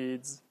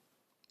is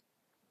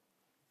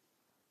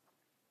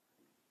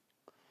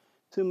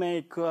to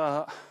make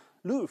a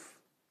roof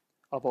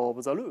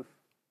above the roof,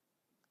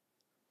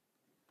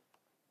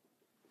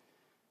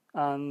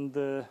 and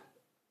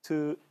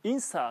to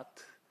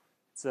insert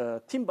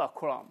the timber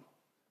column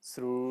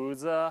through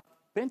the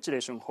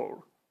ventilation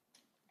hole.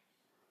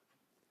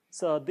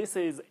 So this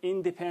is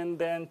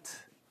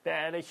independent,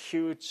 very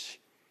huge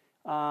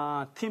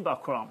timber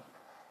column.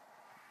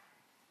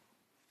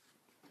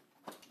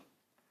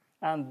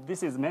 And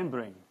this is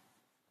membrane.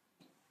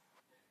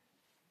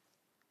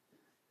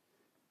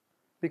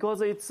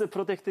 Because it's a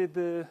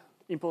protected,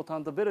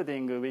 important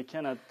building, we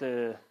cannot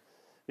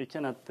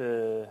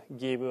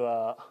give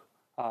a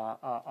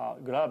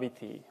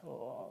gravity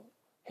or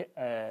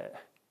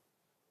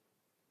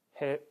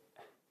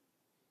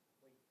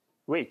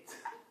weight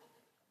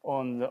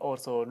on the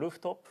also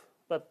rooftop.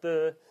 But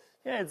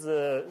yeah,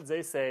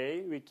 they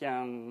say we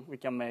can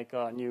make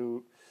a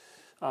new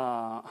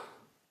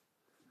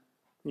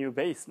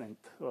basement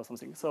or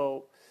something.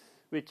 So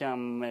we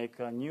can make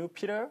a new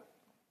pillar.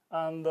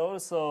 And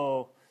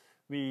also,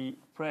 we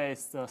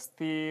place the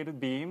steel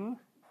beam,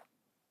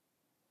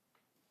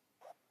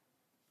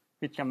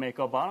 which can make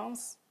a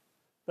balance.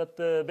 But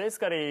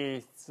basically,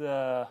 it's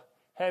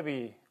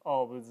heavy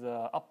of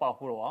the upper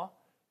floor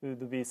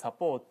would be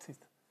supported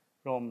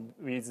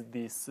with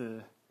this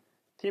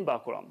timber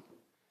column.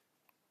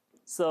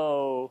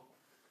 So,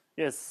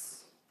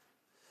 yes,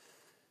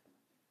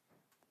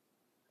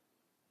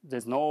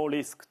 there's no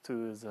risk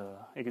to the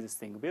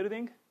existing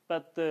building,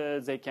 but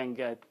they can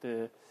get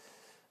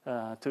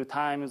 2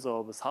 times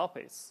of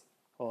surface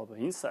of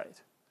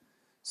inside.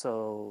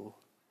 So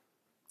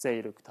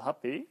they looked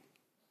happy,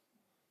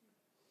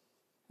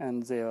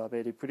 and they are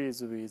very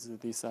pleased with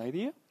this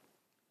idea.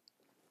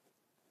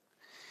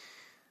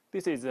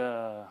 This is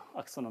an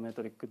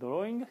axonometric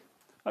drawing.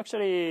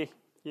 Actually,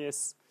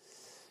 yes,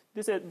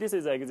 this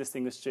is an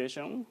existing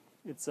situation.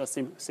 It's a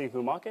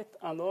simple market,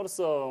 and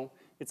also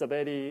It's a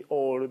very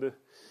old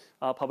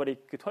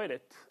public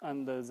toilet,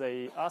 and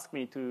they asked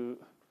me to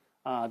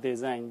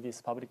design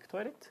this public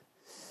toilet.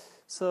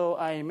 So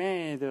I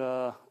made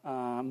a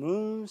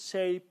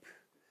moon-shaped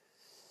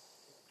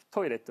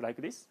toilet like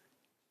this.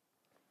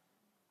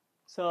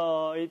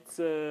 So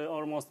it's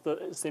almost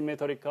a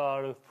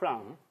symmetrical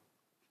plan.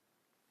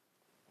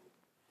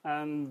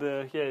 And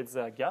here is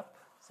a gap.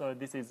 So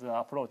this is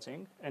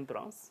approaching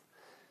entrance.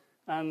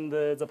 And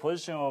the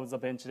position of the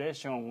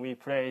ventilation, we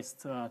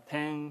placed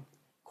 10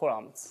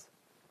 columns,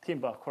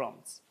 timber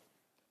columns.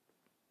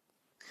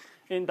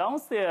 In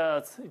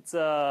downstairs, it's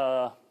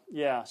a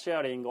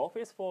sharing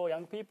office for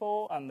young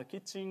people and the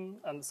kitchen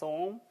and so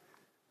on.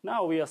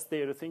 Now we are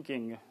still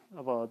thinking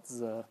about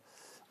the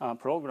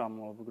program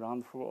of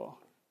ground floor.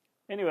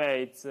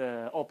 Anyway, it's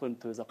open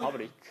to the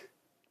public.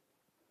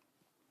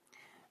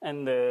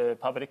 And the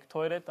public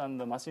toilet and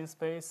the machine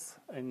space.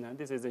 And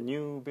this is a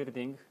new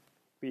building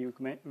we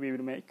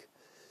will make.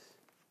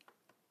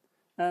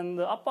 And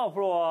the upper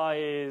floor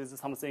is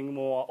something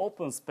more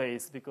open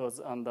space because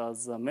under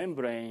the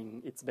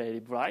membrane, it's very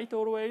bright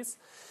always.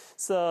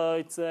 So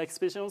it's an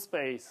exhibition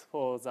space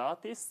for the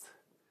artists.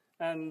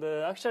 And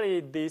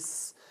actually,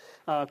 this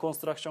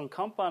construction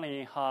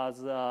company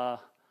has a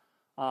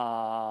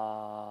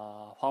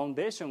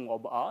foundation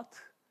of art.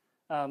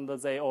 And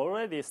they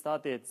already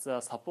started the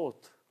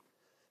support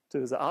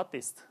to the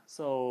artist.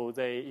 So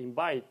they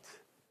invite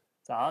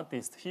the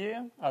artist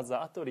here as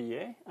an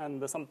atelier,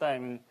 and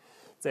sometimes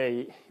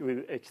they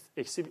will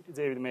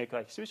make an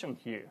exhibition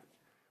here.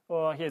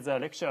 Or here's a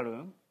lecture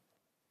room.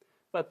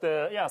 But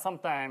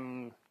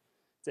sometimes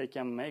they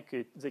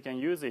can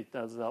use it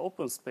as an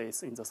open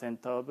space in the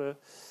center of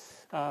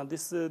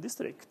this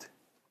district.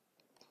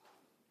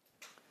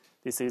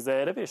 This is the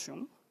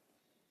elevation.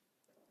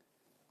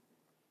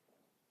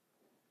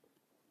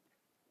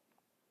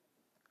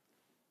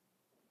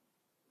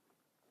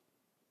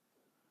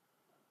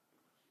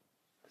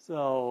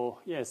 So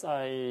yes,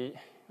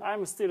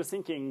 I'm still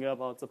thinking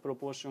about the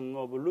proportion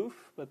of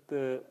roof, but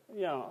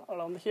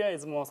around here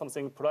is more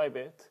something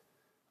private,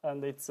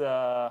 and it's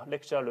a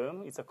lecture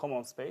room. It's a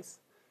common space,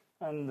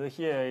 and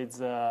here is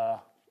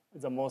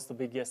the most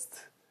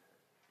biggest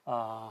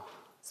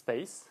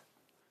space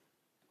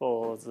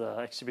for the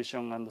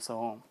exhibition and so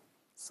on.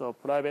 So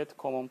private,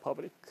 common,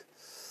 public.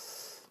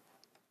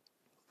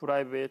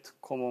 Private,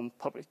 common,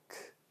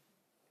 public.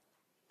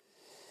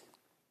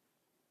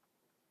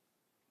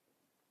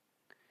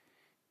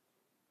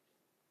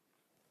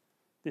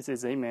 This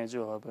is the image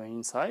of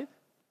inside.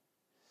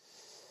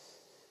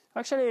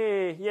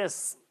 Actually,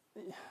 yes,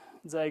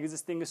 the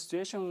existing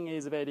situation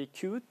is very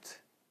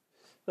cute,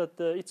 but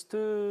it's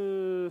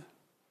too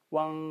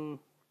one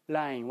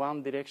line,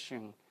 one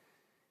direction,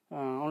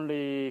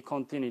 only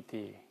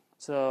continuity.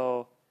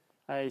 So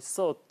I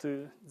thought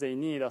they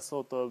need a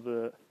sort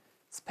of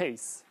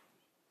space.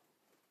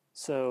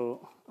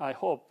 So I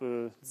hope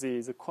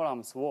these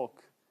columns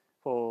work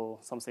for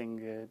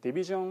something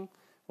division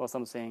or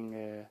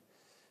something.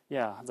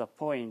 The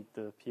point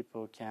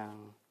people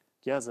can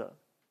gather.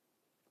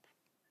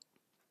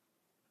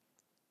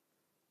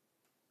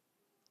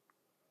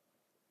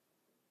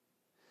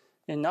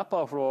 In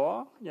upper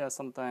floor,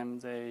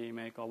 sometimes they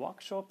make a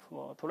workshop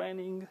or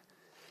training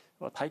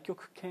or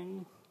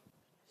taikyoku-ken.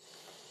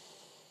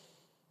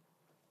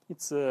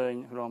 It's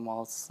from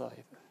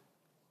outside.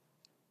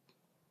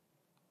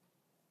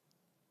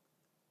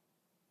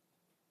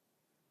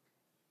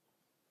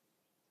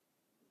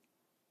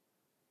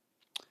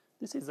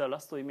 This is the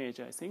last image,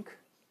 I think.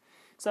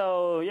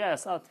 So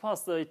yes, at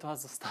first it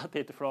was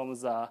started from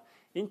the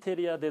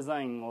interior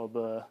design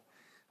of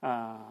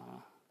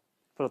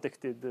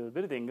protected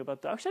building,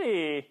 but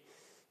actually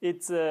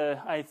it's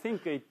I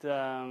think it's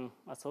a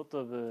sort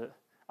of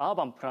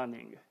urban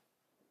planning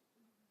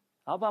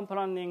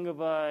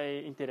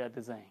by interior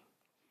design.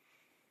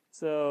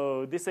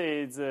 So this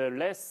is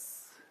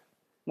less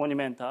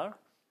monumental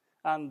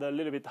and a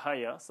little bit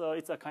higher. So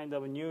it's a kind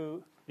of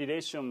new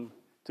relation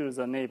to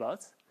the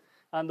neighbors.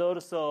 And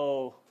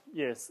also,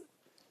 yes,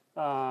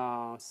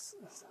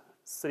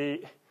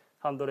 360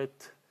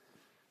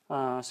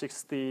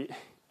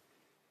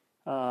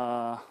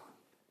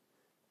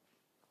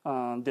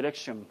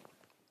 direction.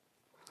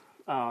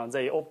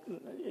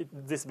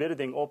 This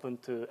building open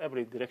to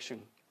every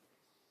direction.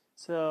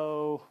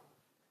 So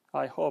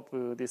I hope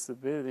this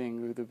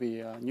building will be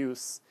a new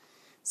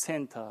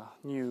center,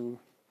 new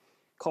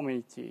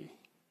community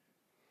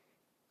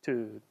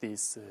to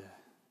this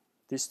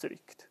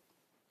district.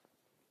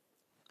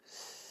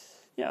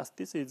 Yes,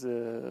 this is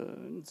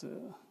the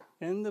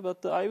end,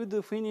 but I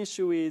would finish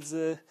with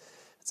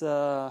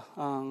the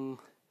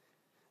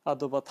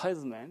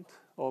advertisement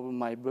of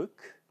my book,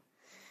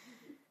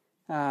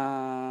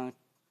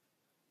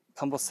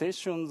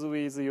 Conversations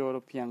with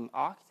European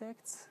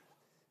Architects.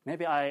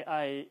 Maybe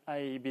I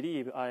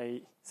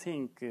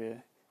think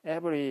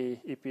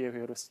every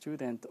EPFL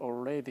student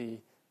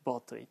already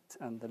bought it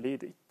and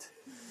read it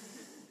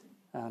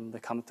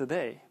and come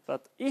today.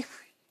 But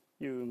if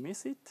you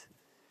miss it,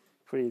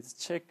 Please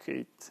check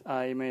it.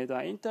 I made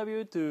an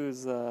interview to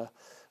the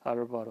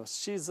Alvaro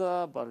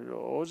Siza,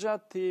 Valerio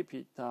Ojati,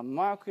 Peter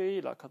Marquis,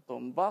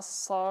 Lacaton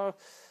Bassar,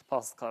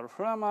 Pascal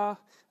Frama,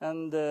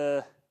 and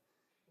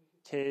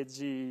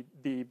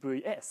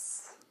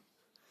KGBVS.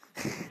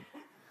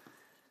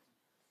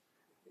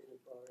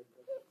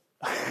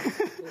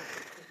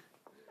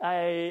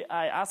 I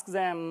asked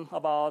them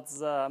about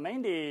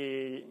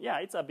mainly, yeah,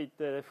 it's a bit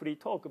free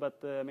talk,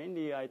 but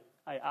mainly I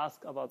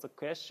asked about the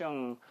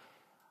question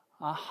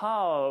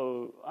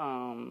how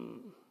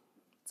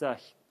the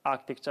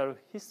architectural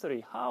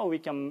history, how we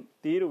can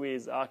deal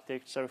with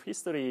architectural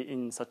history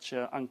in such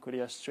an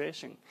unclear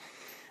situation.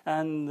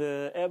 And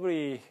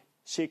every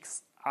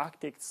 6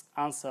 architects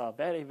answer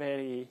very,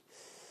 very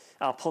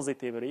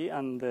positively,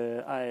 and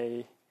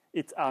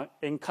it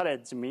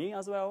encouraged me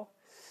as well.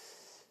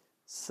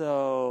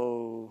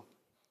 So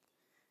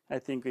I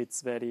think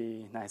it's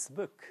very nice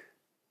book.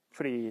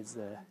 Please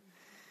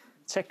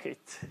check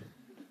it.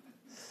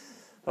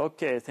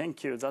 Okay,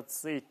 thank you.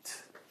 That's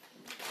it.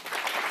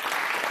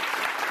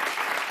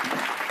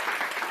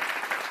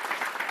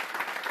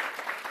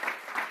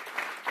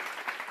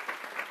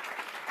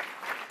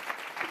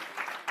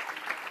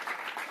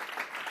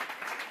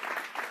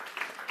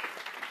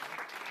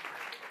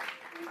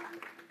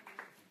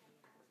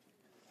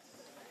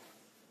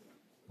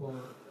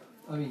 Well,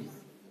 I mean,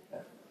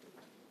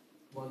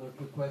 one or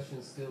two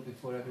questions still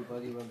before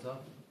everybody runs off.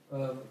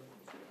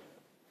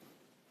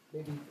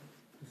 Maybe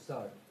to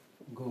start,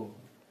 go.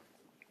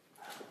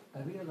 I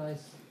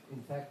realized,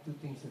 in fact, 2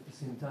 things at the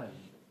same time.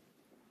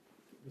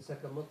 The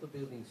Sakamoto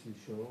buildings you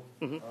show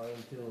are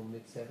until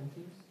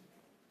mid-70s.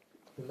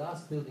 The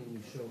last building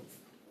you showed,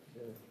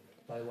 the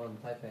Taiwan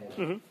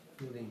Taipei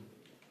building,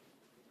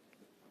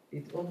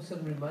 it all of a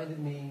sudden reminded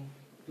me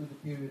to the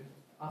period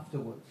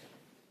afterwards.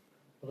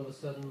 All of a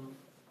sudden,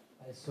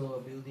 I saw a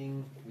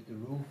building with a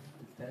roof,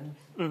 a tent,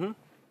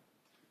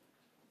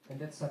 and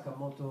that's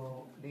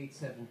Sakamoto, late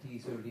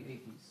 70s, early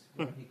 80s,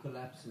 where he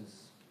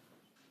collapses.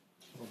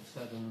 All of a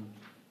sudden,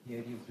 the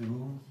idea of the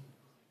room,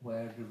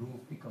 where the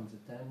roof becomes a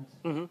tent,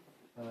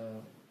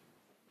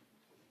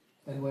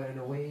 and where in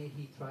a way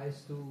he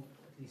tries to,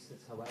 at least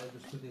that's how I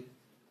understood it,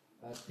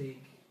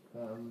 take,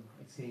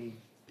 let's say,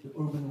 the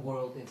urban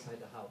world inside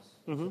the house,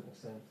 to some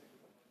extent.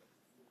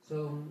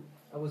 So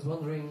I was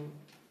wondering,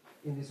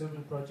 in this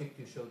urban project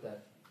you showed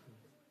that,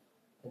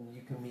 and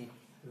you can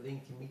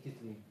link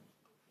immediately.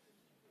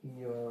 In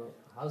your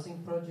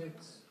housing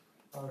projects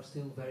are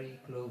still very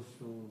close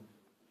to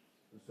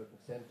a certain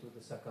extent, to the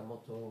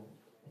Sakamoto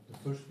of the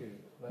first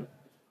period, right?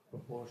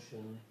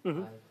 Proportion,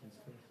 height, and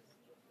space.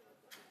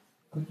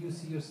 Could you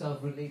see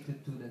yourself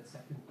related to that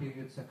second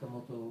period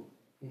Sakamoto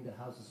in the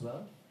house as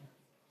well?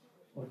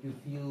 Or do you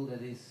feel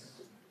that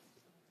is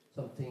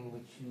something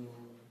which you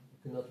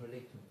cannot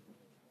relate to?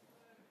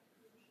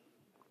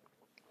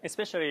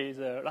 Especially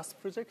the last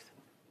project?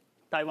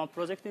 Taiwan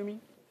project, you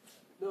mean?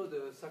 No,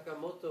 the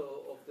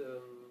Sakamoto of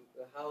the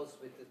house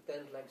with the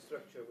tent-like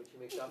structure which he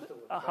makes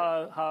afterwards.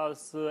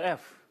 House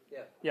F.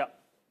 Yeah. Yeah.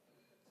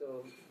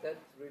 So that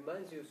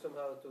reminds you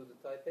somehow to the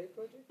Taipei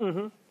project?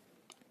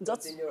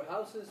 But in your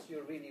houses,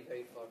 you're really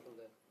very far from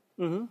that.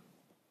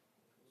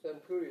 So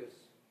I'm curious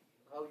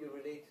how you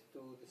relate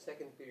to the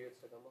second period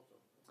Sakamoto.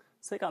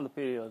 Second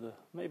period,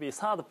 maybe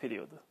third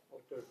period. Or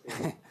third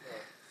period.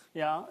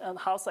 Yeah, and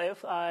House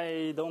F,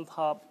 I don't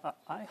have,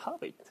 I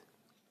have it.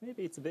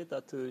 Maybe it's better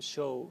to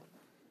show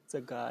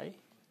the guy.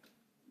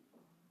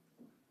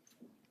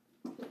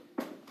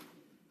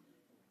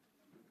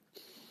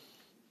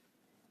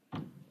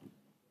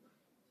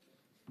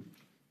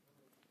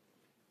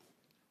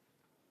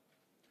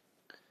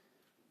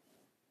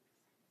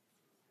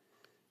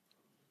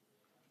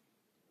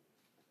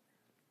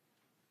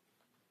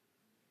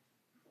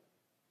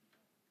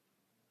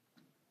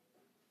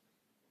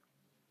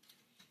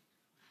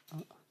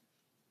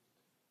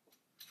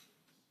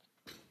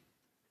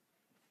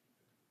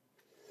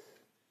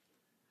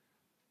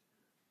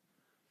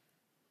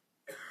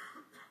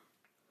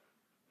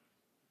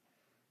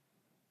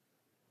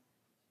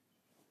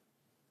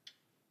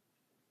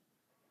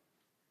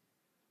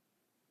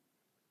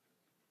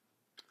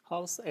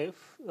 House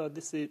F,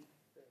 this is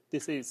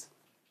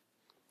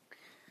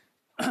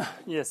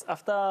yes,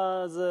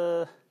 after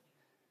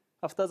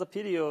the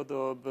period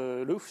of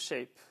roof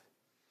shape.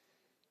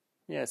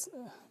 Yes,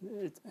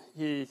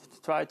 he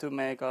tried to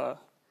make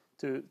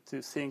to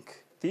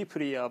think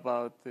deeply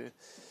about the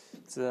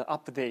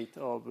update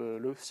of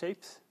roof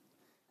shapes,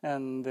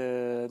 and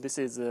this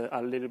is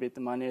a little bit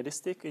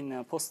manieristic in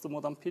a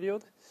postmodern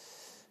period.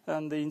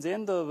 And in the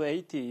end of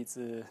 80s,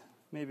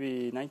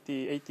 maybe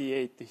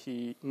 1988,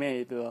 he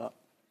made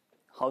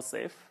House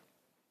F.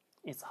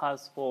 It's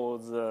house for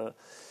the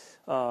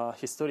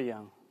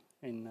historian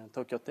in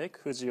Tokyo Tech,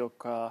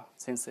 Fujioka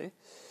Sensei.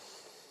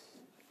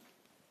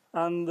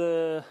 And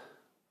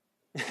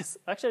yes,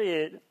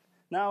 actually,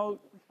 now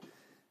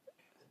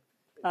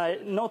I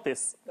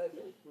notice.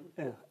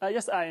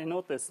 Yes, I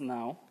notice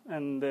now,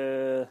 and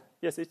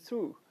yes, it's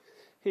true.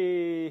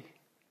 He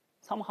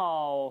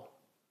somehow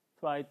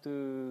tried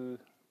to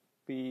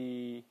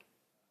be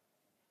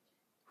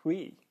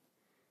free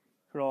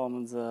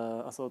from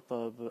the sort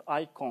of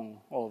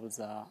icon of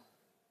the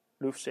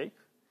roof shape.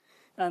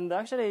 And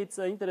actually, it's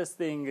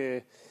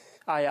interesting.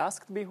 I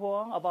asked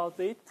before about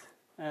it,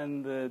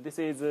 and this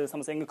is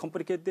something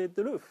complicated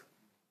roof.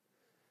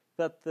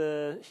 But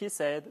he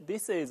said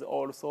this is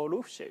also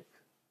roof shape.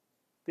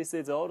 This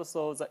is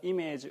also the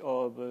image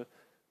of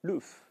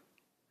roof.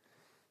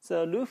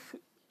 So roof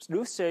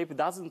shape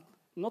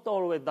not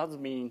always does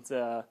mean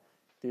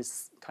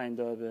this kind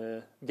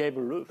of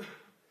gable roof.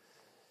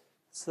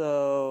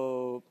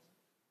 So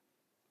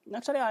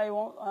actually,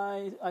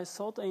 I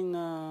thought in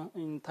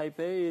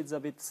Taipei it's a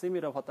bit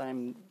similar what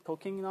I'm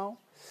talking now.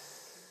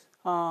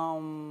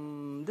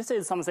 This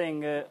is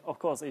something, of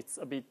course, it's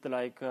a bit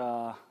like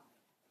a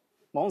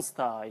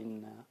monster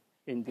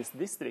in this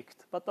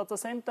district. But at the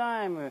same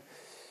time,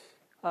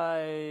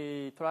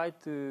 I try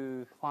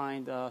to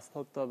find a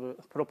sort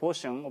of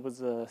proportion of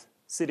the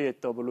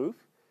silhouette of roof,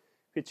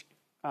 which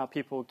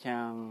people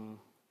can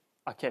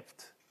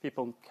accept,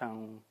 people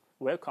can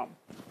welcome.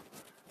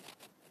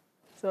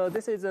 So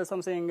this is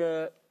something,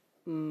 I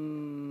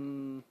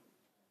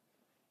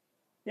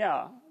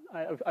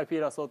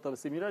feel a sort of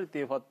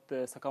similarity what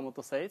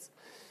Sakamoto says.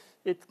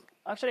 It's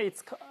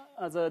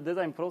as a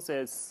design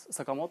process,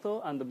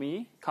 Sakamoto and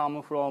me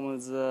come from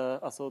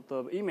a sort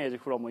of image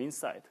from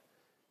inside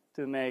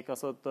to make a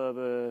sort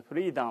of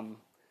freedom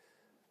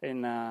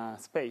in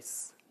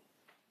space.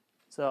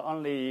 So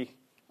only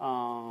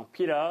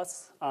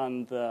pillars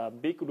and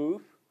big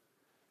roof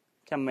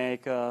can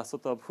make a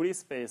sort of free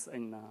space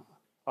in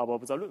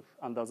above the roof,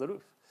 under the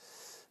roof.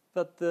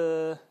 But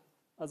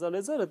as a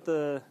result,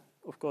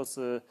 of course,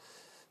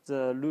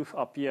 the roof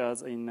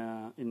appears in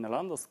the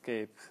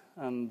landscape,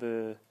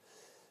 and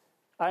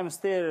I'm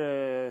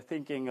still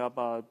thinking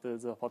about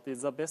what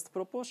is the best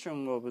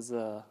proportion of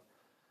the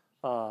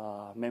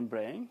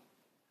membrane.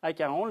 I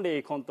can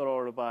only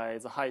control by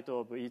the height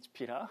of each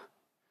pillar,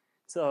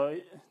 so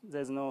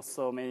there's not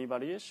so many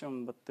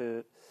variation.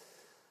 But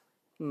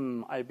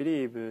I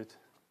believe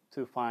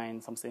to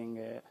find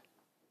something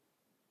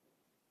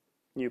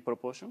new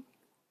proportion.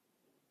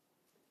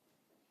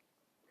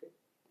 Okay.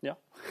 Yeah.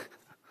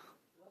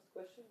 Last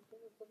question.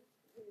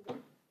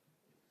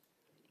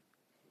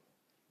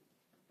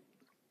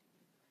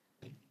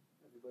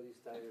 Everybody's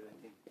tired, I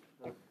think.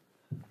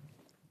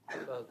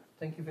 Well,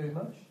 thank you very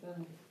much,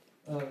 and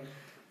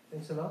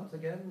thanks a lot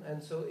again.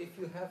 And so, if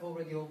you have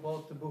already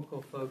bought the book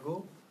of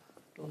Go,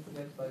 don't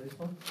forget to buy this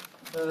one.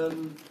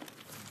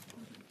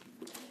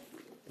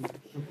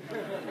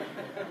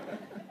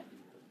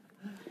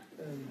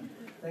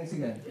 Thanks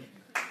again.